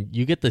Sabonis, and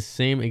you get the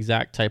same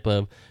exact type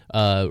of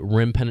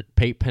rim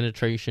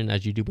penetration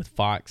as you do with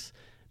Fox,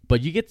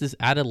 but you get this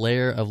added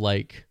layer of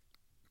like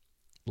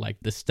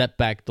the step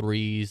back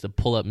threes, the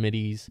pull up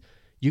middies.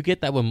 You get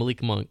that with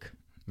Malik Monk.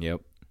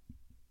 Yep.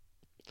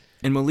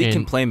 And Malik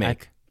can play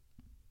make.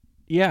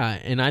 Yeah,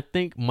 and I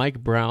think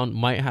Mike Brown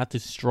might have to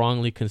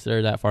strongly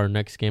consider that for our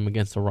next game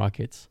against the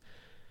Rockets,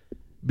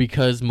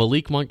 because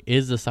Malik Monk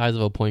is the size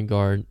of a point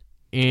guard,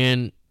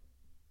 and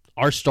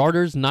our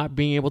starters not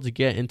being able to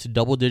get into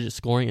double-digit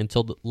scoring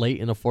until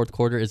late in the fourth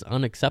quarter is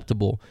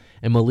unacceptable,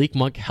 and Malik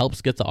Monk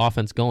helps get the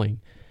offense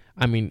going.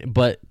 I mean,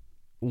 but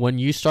when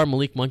you start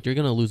Malik Monk, you're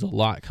going to lose a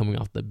lot coming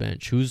off the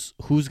bench. Who's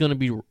going to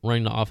be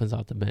running the offense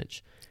off the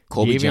bench?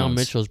 Colby Davion Jones.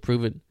 Mitchell has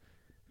proven.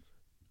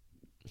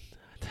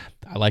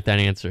 I like that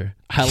answer.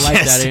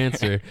 That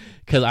answer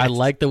because I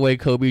like the way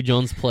Kobe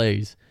Jones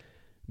plays.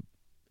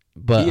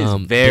 But he is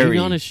very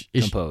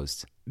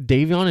composed.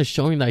 Davion is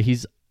showing that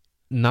he's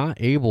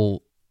not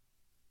able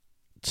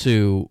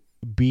to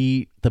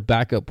be the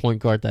backup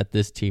point guard that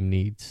this team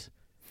needs.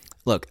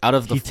 Look, out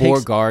of the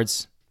four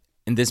guards,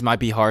 and this might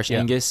be harsh,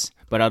 Angus,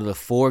 but out of the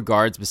four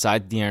guards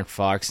besides De'Aaron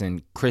Fox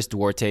and Chris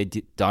Duarte,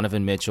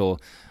 Donovan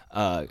Mitchell,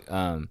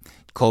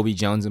 Kobe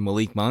Jones, and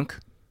Malik Monk,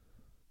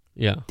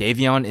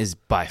 Davion is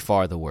by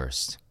far the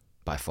worst.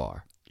 By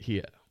far.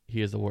 Yeah,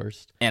 he is the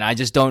worst. And I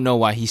just don't know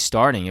why he's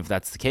starting if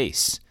that's the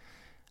case.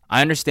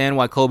 I understand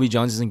why Kobe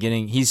Jones isn't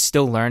getting. He's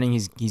still learning.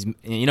 He's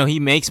he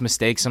makes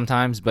mistakes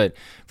sometimes, but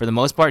for the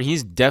most part,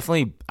 he's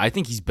definitely. I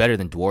think he's better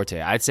than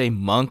Duarte. I'd say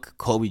Monk,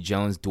 Kobe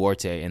Jones,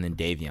 Duarte, and then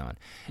Davion.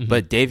 Mm-hmm.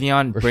 But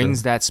Davion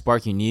brings that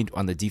spark you need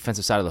on the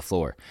defensive side of the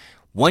floor.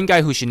 One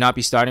guy who should not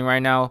be starting right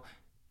now,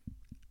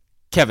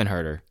 Kevin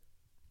Huerter.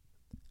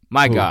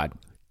 My God,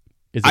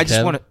 I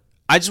just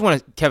want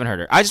to Kevin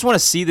Huerter. I just want to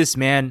see this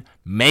man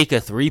make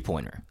a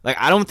 3-pointer. Like,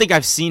 I don't think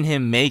I've seen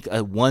him make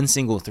one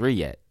single three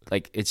yet.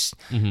 Like, it's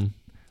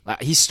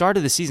he started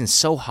the season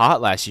so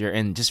hot last year,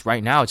 and just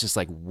right now it's just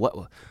like,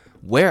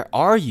 where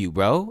are you,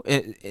 bro?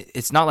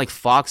 It's not like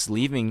Fox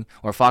leaving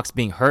or Fox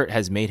being hurt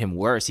has made him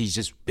worse. He's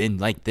just been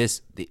like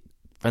this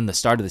from the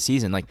start of the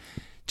season. Like,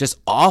 just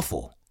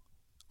awful.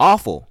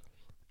 Awful.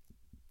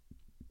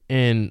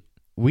 And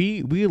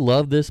we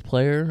love this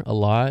player a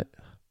lot,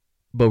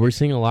 but we're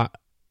seeing a lot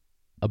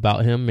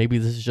about him. Maybe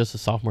this is just a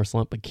sophomore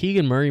slump, but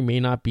Keegan Murray may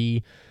not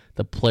be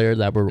the player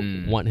that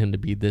we want him to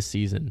be this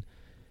season,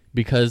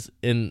 because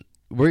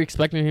we're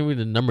expecting him to be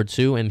the number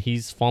 2, and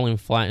he's falling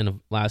flat in the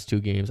last 2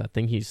 games. I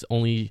think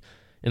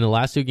in the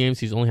last 2 games,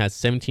 he's only had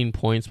 17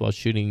 points while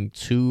shooting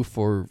 2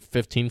 for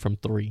 15 from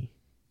 3.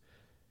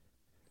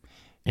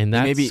 And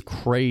that's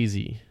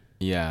crazy.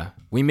 Yeah.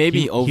 We may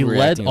be overreacting. He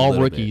led all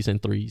rookies bit. in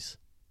threes.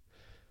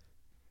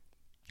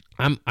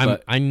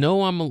 I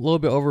know I'm a little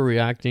bit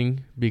overreacting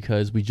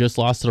because we just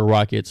lost to the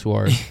Rockets, who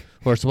are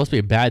supposed to be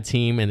a bad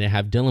team, and they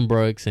have Dillon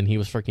Brooks, and he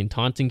was freaking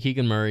taunting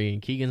Keegan Murray, and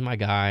Keegan's my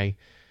guy.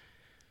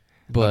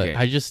 But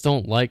I just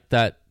don't like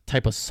that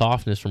type of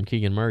softness from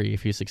Keegan Murray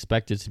if he's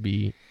expected to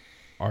be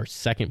our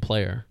second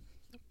player.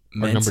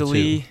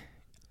 Mentally,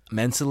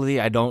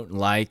 I don't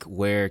like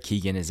where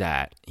Keegan is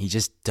at. He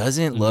just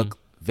doesn't look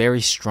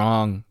very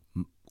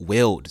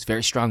strong-willed. He's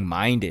very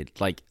strong-minded.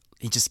 Like,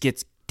 he just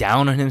gets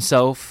down on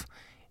himself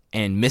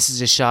and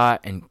misses a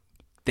shot, and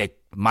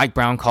Mike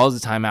Brown calls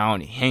the timeout,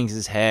 and he hangs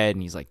his head,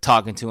 and he's like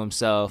talking to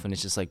himself, and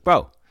it's just like,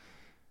 bro.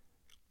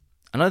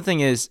 Another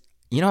thing is,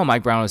 you know how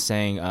Mike Brown was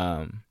saying,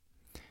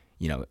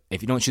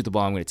 if you don't shoot the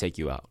ball, I'm going to take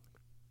you out.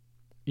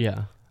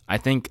 Yeah. I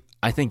think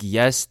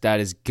yes, that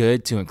is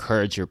good to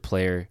encourage your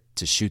player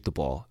to shoot the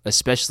ball,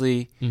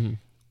 especially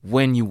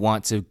when you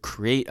want to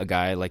create a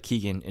guy like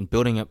Keegan and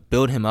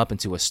build him up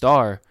into a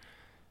star.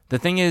 The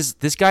thing is,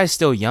 this guy's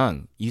still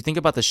young. You think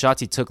about the shots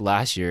he took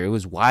last year. It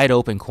was wide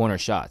open corner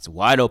shots,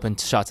 wide open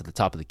shots at the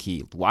top of the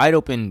key, wide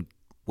open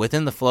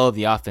within the flow of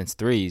the offense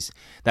threes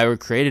that were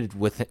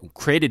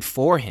created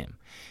for him.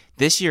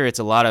 This year, it's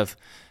a lot of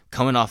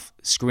coming off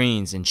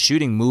screens and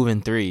shooting moving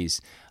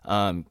threes,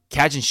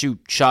 catch and shoot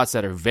shots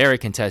that are very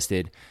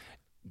contested,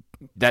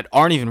 that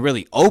aren't even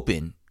really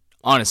open,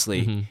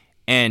 honestly.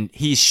 And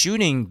he's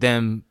shooting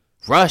them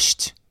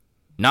rushed,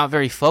 not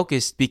very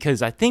focused,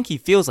 because I think he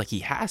feels like he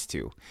has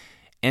to.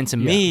 And to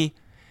me,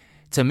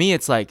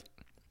 it's like,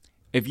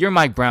 if you're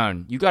Mike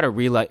Brown, you got to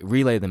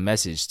relay the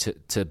message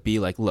to be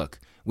like, look,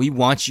 we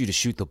want you to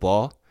shoot the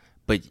ball,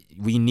 but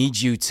we need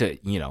you to,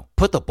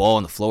 put the ball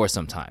on the floor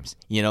sometimes.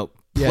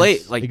 Play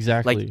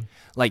exactly.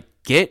 Like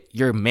get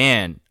your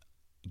man,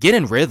 get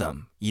in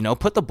rhythm.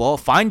 Put the ball,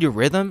 find your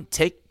rhythm,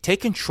 take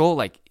control.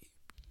 Like,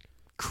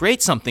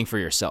 create something for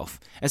yourself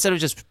instead of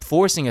just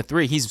forcing a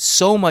three. He's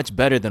so much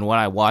better than what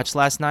I watched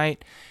last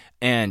night,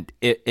 I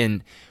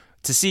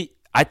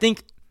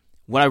think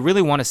what I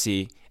really want to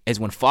see is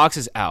when Fox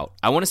is out,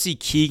 I want to see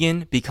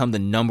Keegan become the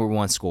number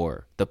 1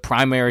 scorer, the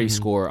primary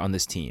scorer on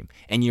this team.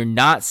 And you're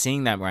not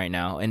seeing that right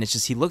now. And it's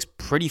just, he looks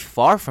pretty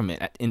far from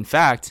it, in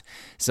fact.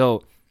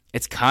 So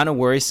it's kind of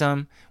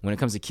worrisome when it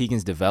comes to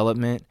Keegan's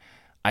development.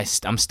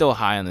 I'm still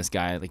high on this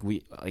guy.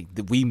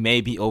 We may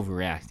be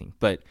overreacting,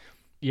 but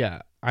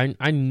yeah,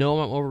 I know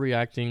I'm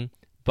overreacting,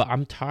 but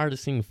I'm tired of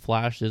seeing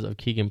flashes of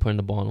Keegan putting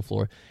the ball on the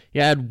floor. He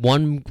had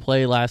one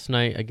play last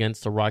night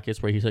against the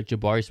Rockets where he took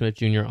Jabari Smith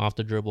Jr. off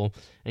the dribble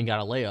and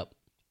got a layup,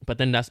 but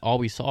then that's all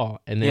we saw.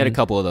 And then he had a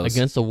couple of those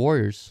against the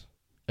Warriors.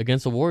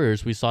 Against the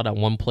Warriors, we saw that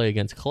one play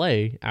against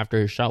Clay after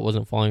his shot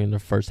wasn't falling in the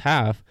first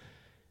half.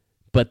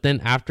 But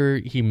then after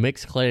he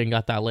mixed Clay and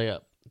got that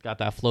layup, got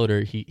that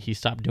floater, he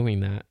stopped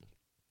doing that.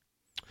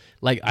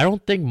 Like, I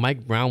don't think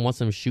Mike Brown wants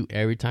him to shoot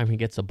every time he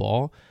gets a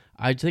ball.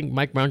 I think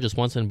Mike Brown just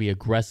wants him to be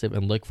aggressive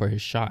and look for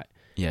his shot.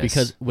 Yes.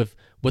 Because with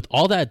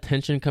all that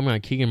attention coming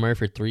on Keegan Murray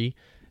for 3,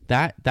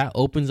 that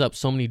opens up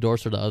so many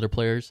doors for the other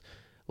players.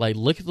 Like,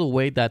 look at the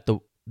way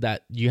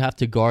that you have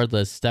to guard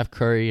the Steph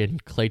Curry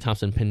and Klay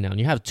Thompson pin down.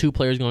 You have 2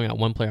 players going at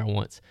 1 player at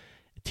once.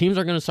 Teams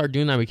are going to start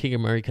doing that with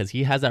Keegan Murray because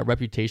he has that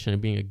reputation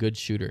of being a good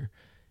shooter.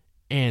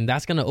 And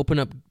that's going to open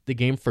up the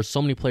game for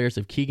so many players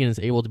if Keegan is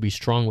able to be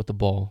strong with the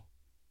ball.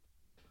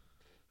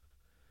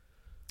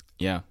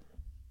 Yeah.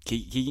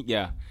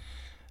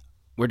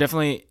 We're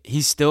definitely,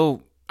 he's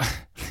still,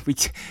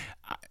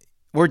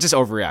 we're just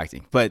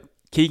overreacting. But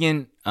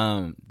Keegan,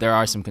 there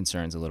are some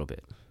concerns a little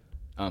bit.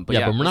 But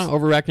we're not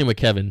overreacting with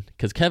Kevin.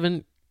 Because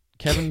Kevin,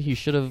 he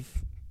should have,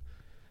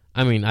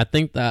 I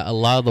think that a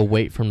lot of the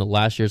weight from the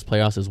last year's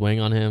playoffs is weighing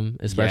on him,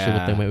 especially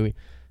with the way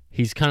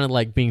he's kind of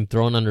like being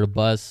thrown under the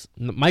bus.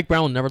 Mike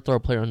Brown will never throw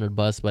a player under the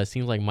bus, but it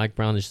seems like Mike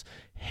Brown is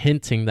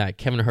hinting that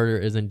Kevin Huerter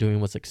isn't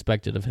doing what's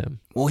expected of him.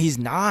 Well, he's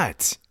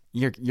not.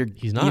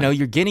 He's not.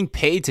 You're getting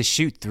paid to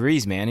shoot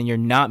threes, man, and you're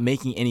not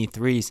making any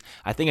threes.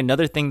 I think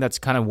another thing that's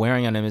kind of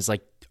wearing on him is,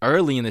 like,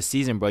 early in the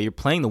season, bro, you're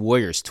playing the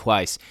Warriors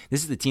twice.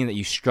 This is the team that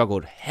you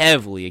struggled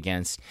heavily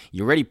against.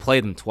 You already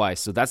played them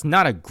twice, so that's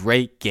not a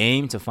great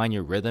game to find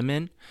your rhythm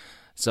in.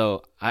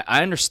 So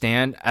I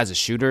understand as a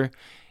shooter,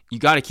 you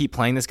got to keep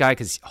playing this guy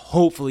because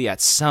hopefully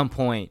at some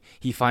point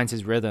he finds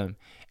his rhythm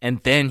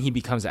and then he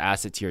becomes an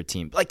asset to your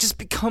team. Like, just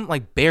become,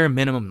 like, bare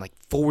minimum, like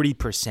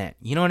 40%.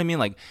 You know what I mean?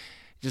 Like,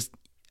 just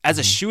as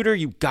a shooter,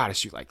 you gotta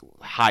shoot like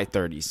high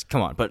 30s.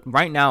 Come on, but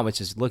right now it's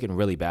just looking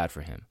really bad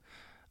for him.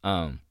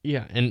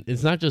 Yeah, and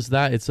it's not just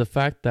that; it's the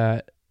fact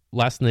that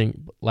last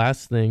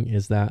thing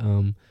is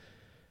that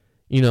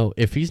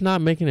if he's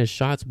not making his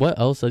shots, what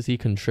else does he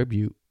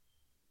contribute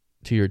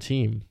to your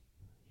team?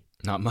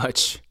 Not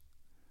much.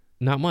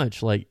 Not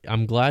much. Like,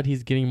 I'm glad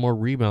he's getting more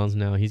rebounds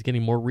now. He's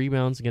getting more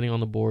rebounds, getting on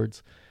the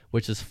boards,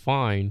 which is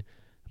fine,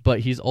 but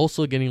he's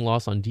also getting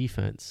lost on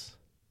defense.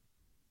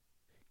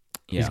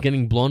 Yeah. He's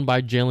getting blown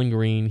by Jalen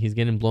Green. He's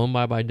getting blown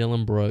by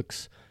Dillon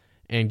Brooks.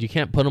 And you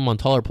can't put him on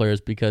taller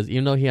players because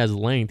even though he has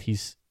length,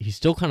 he's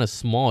still kind of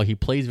small. He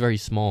plays very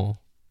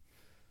small.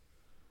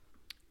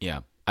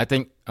 Yeah. I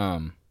think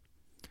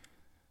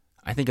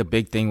a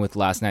big thing with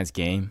last night's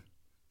game,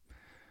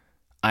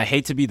 I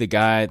hate to be the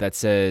guy that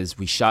says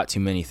we shot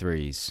too many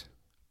threes,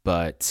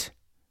 but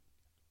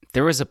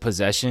there was a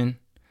possession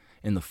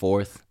in the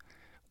fourth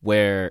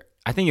where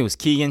I think it was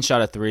Keegan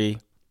shot a three,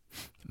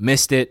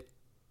 missed it.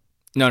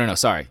 No,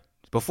 sorry.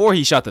 Before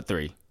he shot the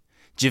three,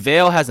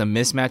 JaVale has a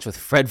mismatch with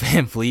Fred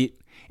VanVleet,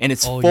 and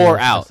it's four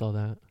out. I saw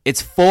that.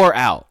 It's 4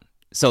 out.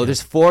 So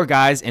there's 4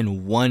 guys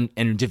and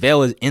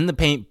JaVale is in the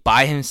paint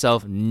by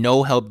himself,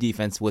 no help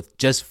defense with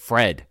just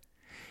Fred.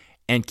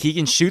 And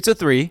Keegan shoots a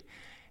three,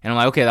 and I'm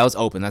like, okay, that was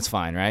open. That's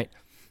fine, right?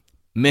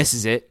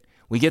 Misses it.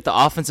 We get the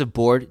offensive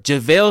board.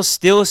 JaVale's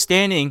still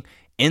standing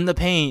in the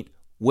paint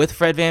with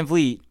Fred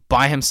VanVleet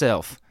by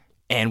himself.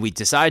 And we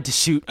decide to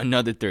shoot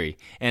another three.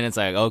 And it's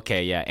like,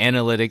 okay, yeah,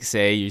 analytics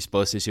say you're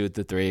supposed to shoot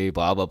the three,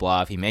 blah, blah,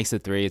 blah. If he makes the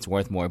three, it's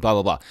worth more, blah,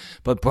 blah, blah.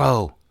 But,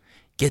 bro,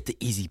 get the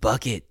easy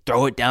bucket.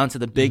 Throw it down to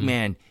the big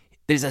man.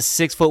 There's a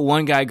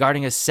 6'1" guy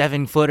guarding a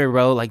 7-footer,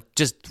 bro. Like,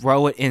 just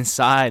throw it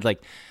inside.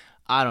 Like,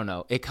 I don't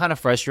know. It kind of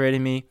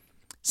frustrated me.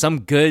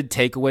 Some good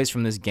takeaways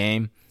from this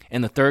game.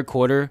 In the third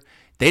quarter,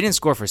 they didn't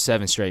score for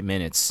 7 straight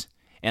minutes.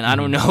 And I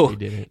don't know. They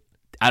didn't.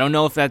 I don't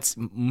know if that's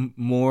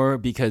more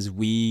because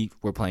we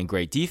were playing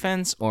great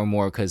defense or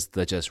more because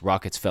the just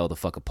Rockets fell the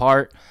fuck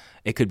apart.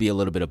 It could be a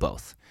little bit of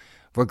both.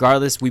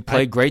 Regardless, we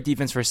played great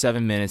defense for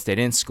 7 minutes. They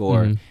didn't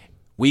score.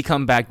 We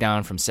come back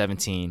down from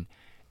 17,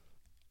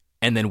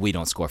 and then we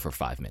don't score for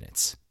 5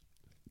 minutes.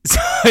 So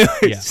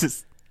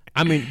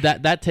I mean,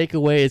 that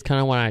takeaway is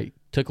kind of what I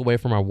took away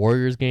from our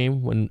Warriors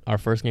game, when our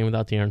first game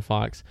without De'Aaron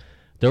Fox.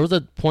 There was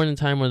a point in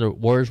time when the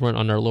Warriors went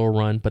on their little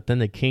run, but then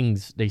the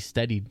Kings, they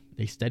steadied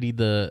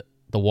the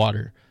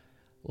water.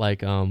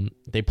 Like,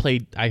 they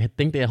played, I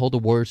think they held the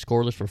Warriors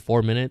scoreless for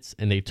 4 minutes,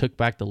 and they took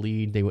back the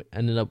lead. They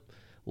ended up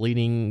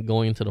leading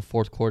going into the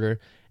fourth quarter,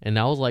 and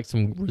that was like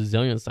some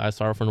resilience I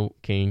saw from the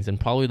Kings, and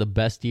probably the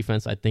best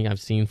defense I think I've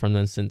seen from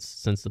them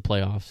since the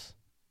playoffs.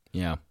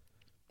 Yeah.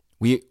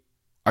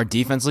 Our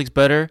defense looks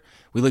better.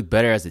 We look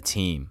better as a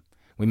team.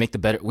 We make the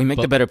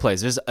better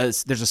plays. There's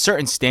a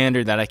certain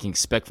standard that I can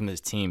expect from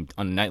this team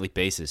on a nightly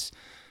basis.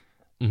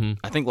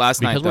 I think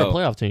last night, though, because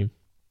we're a playoff team.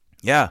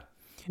 Yeah.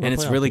 And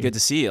it's really good to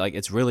see. Like,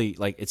 it's really,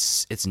 like,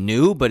 it's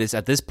new, but it's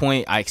at this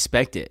point I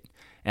expect it,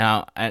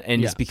 and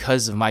it's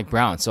because of Mike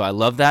Brown. So I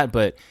love that,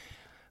 but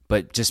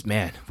just,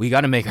 man, we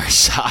got to make our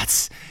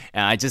shots.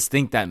 And I just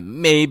think that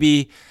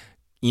maybe,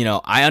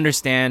 I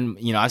understand.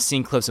 I've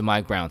seen clips of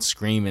Mike Brown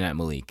screaming at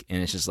Malik,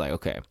 and it's just like,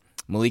 okay,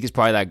 Malik is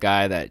probably that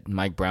guy that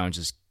Mike Brown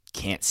just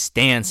can't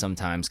stand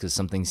sometimes because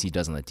some things he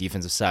does on the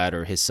defensive side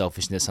or his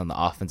selfishness on the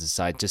offensive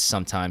side, just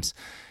sometimes,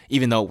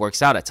 even though it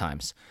works out at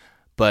times,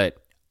 but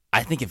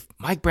I think if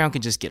Mike Brown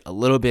can just get a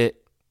little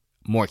bit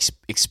more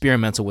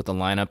experimental with the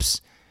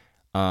lineups,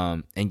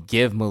 and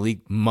give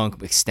Malik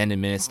Monk extended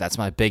minutes, that's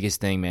my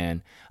biggest thing,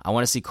 man. I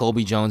want to see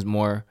Colby Jones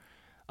more.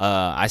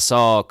 I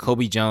saw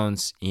Colby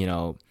Jones,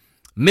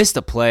 missed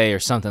a play or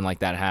something like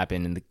that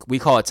happen, and we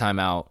call it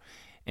timeout.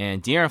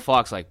 And De'Aaron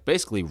Fox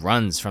basically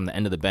runs from the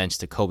end of the bench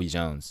to Colby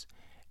Jones,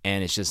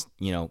 and it's just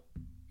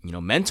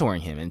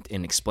mentoring him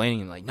and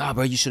explaining him like, nah,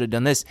 bro, you should have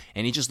done this.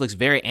 And he just looks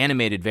very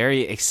animated,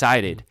 very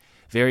excited.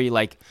 Very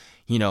like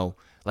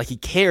he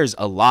cares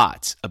a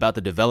lot about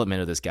the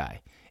development of this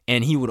guy.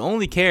 And he would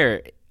only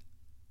care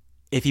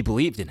if he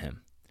believed in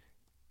him.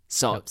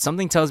 So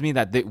something tells me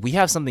that we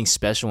have something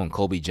special in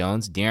Colby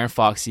Jones. De'Aaron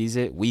Fox sees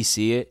it. We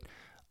see it.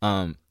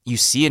 You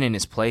see it in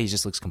his play. He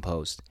just looks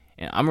composed.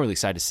 And I'm really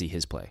excited to see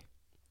his play.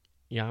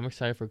 Yeah, I'm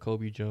excited for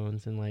Colby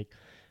Jones. And,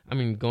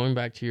 going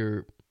back to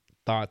your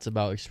thoughts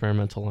about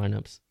experimental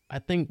lineups, I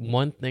think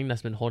one thing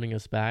that's been holding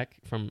us back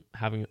from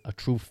having a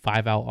true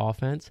 5-out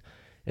offense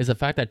is the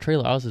fact that Trey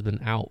Lyles has been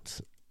out.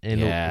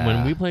 And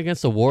when we play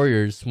against the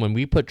Warriors, when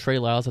we put Trey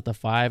Lyles at the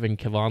 5 and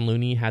Kevon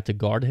Looney had to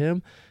guard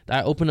him,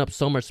 that opened up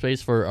so much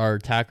space for our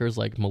attackers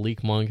like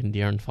Malik Monk and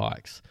De'Aaron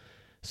Fox.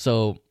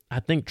 So I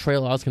think Trey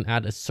Lyles can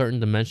add a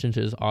certain dimension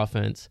to his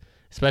offense,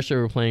 especially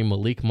if we're playing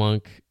Malik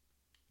Monk,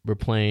 we're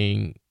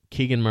playing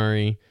Keegan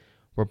Murray,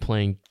 we're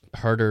playing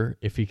Herder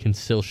if he can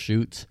still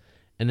shoot.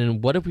 And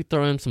then what if we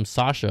throw in some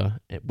Sasha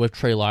with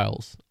Trey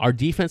Lyles? Our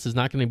defense is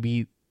not going to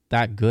be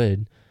that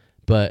good,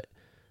 but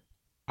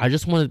I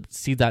just want to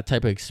see that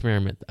type of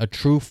experiment, a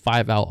true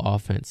 5-out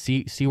offense.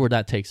 See where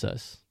that takes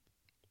us.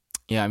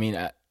 Yeah, I mean,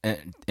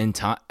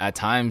 at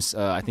times,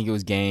 I think it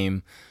was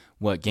game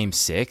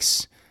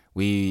 6.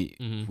 We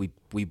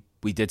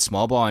we did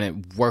small ball and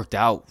it worked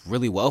out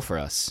really well for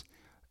us.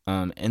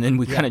 And then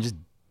we kind of just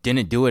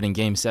didn't do it in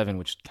Game 7,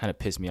 which kind of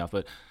pissed me off.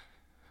 But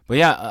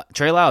yeah,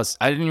 Trey Lyles,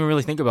 I didn't even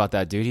really think about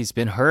that, dude. He's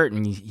been hurt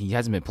and he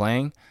hasn't been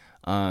playing.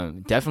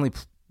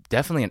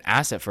 Definitely an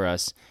asset for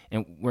us,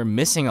 and we're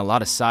missing a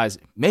lot of size.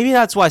 Maybe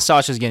that's why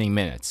Sasha's getting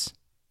minutes.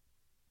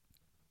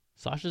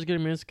 Sasha's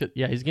getting minutes.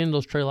 Yeah, he's getting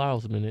those Trey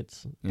Lyles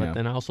minutes. But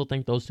then I also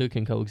think those two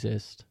can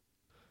coexist.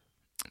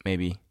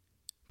 Maybe.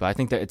 But I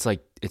think that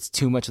it's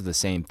too much of the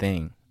same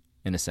thing,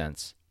 in a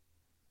sense.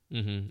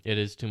 It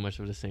is too much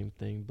of the same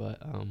thing.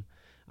 But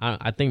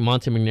I think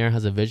Monte McNair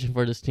has a vision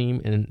for this team,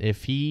 and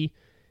if he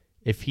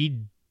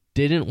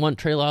didn't want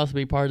Trey Lyles to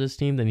be part of this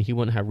team, then he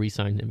wouldn't have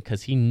re-signed him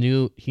because he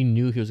knew he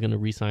was going to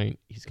re-sign.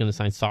 He's going to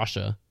sign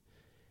Sasha.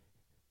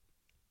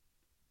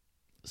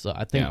 So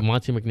I think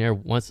Monte McNair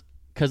wants,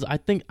 because I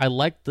think I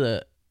like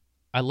the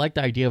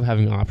idea of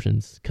having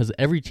options, because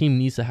every team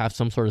needs to have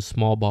some sort of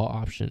small ball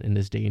option in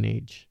this day and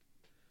age.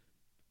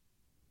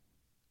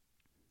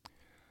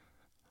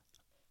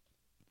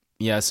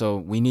 Yeah, so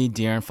we need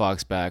De'Aaron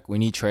Fox back. We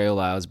need Trey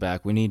Lyles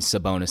back. We need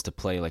Sabonis to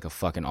play like a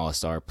fucking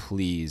all-star.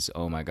 Please.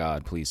 Oh, my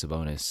God. Please,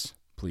 Sabonis.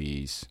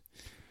 Please.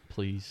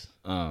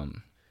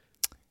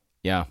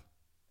 Yeah.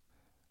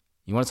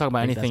 You want to talk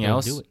about anything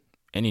else?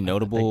 Any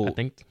notable... I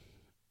think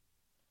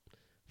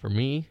for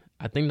me,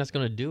 I think that's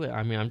going to do it.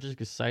 I mean, I'm just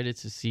excited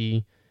to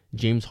see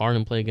James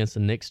Harden play against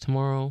the Knicks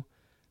tomorrow.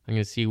 I'm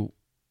going to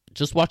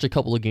just watch a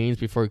couple of games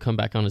before we come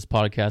back on this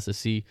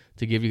podcast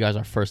to give you guys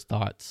our first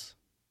thoughts.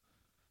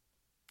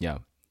 Yeah,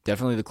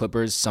 definitely the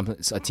Clippers,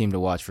 a team to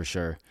watch for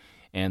sure.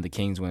 And the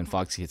Kings when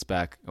Fox gets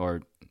back,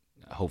 or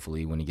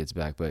hopefully when he gets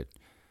back. But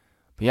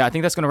yeah, I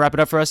think that's going to wrap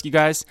it up for us, you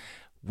guys.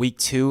 Week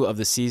 2 of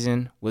the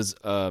season was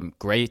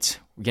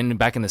great. We're getting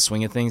back in the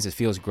swing of things. It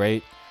feels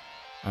great.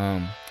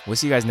 We'll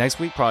see you guys next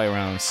week, probably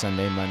around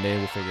Sunday, Monday.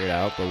 We'll figure it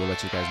out, but we'll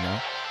let you guys know.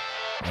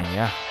 And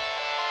yeah.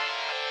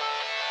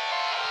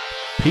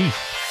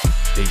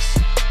 Peace.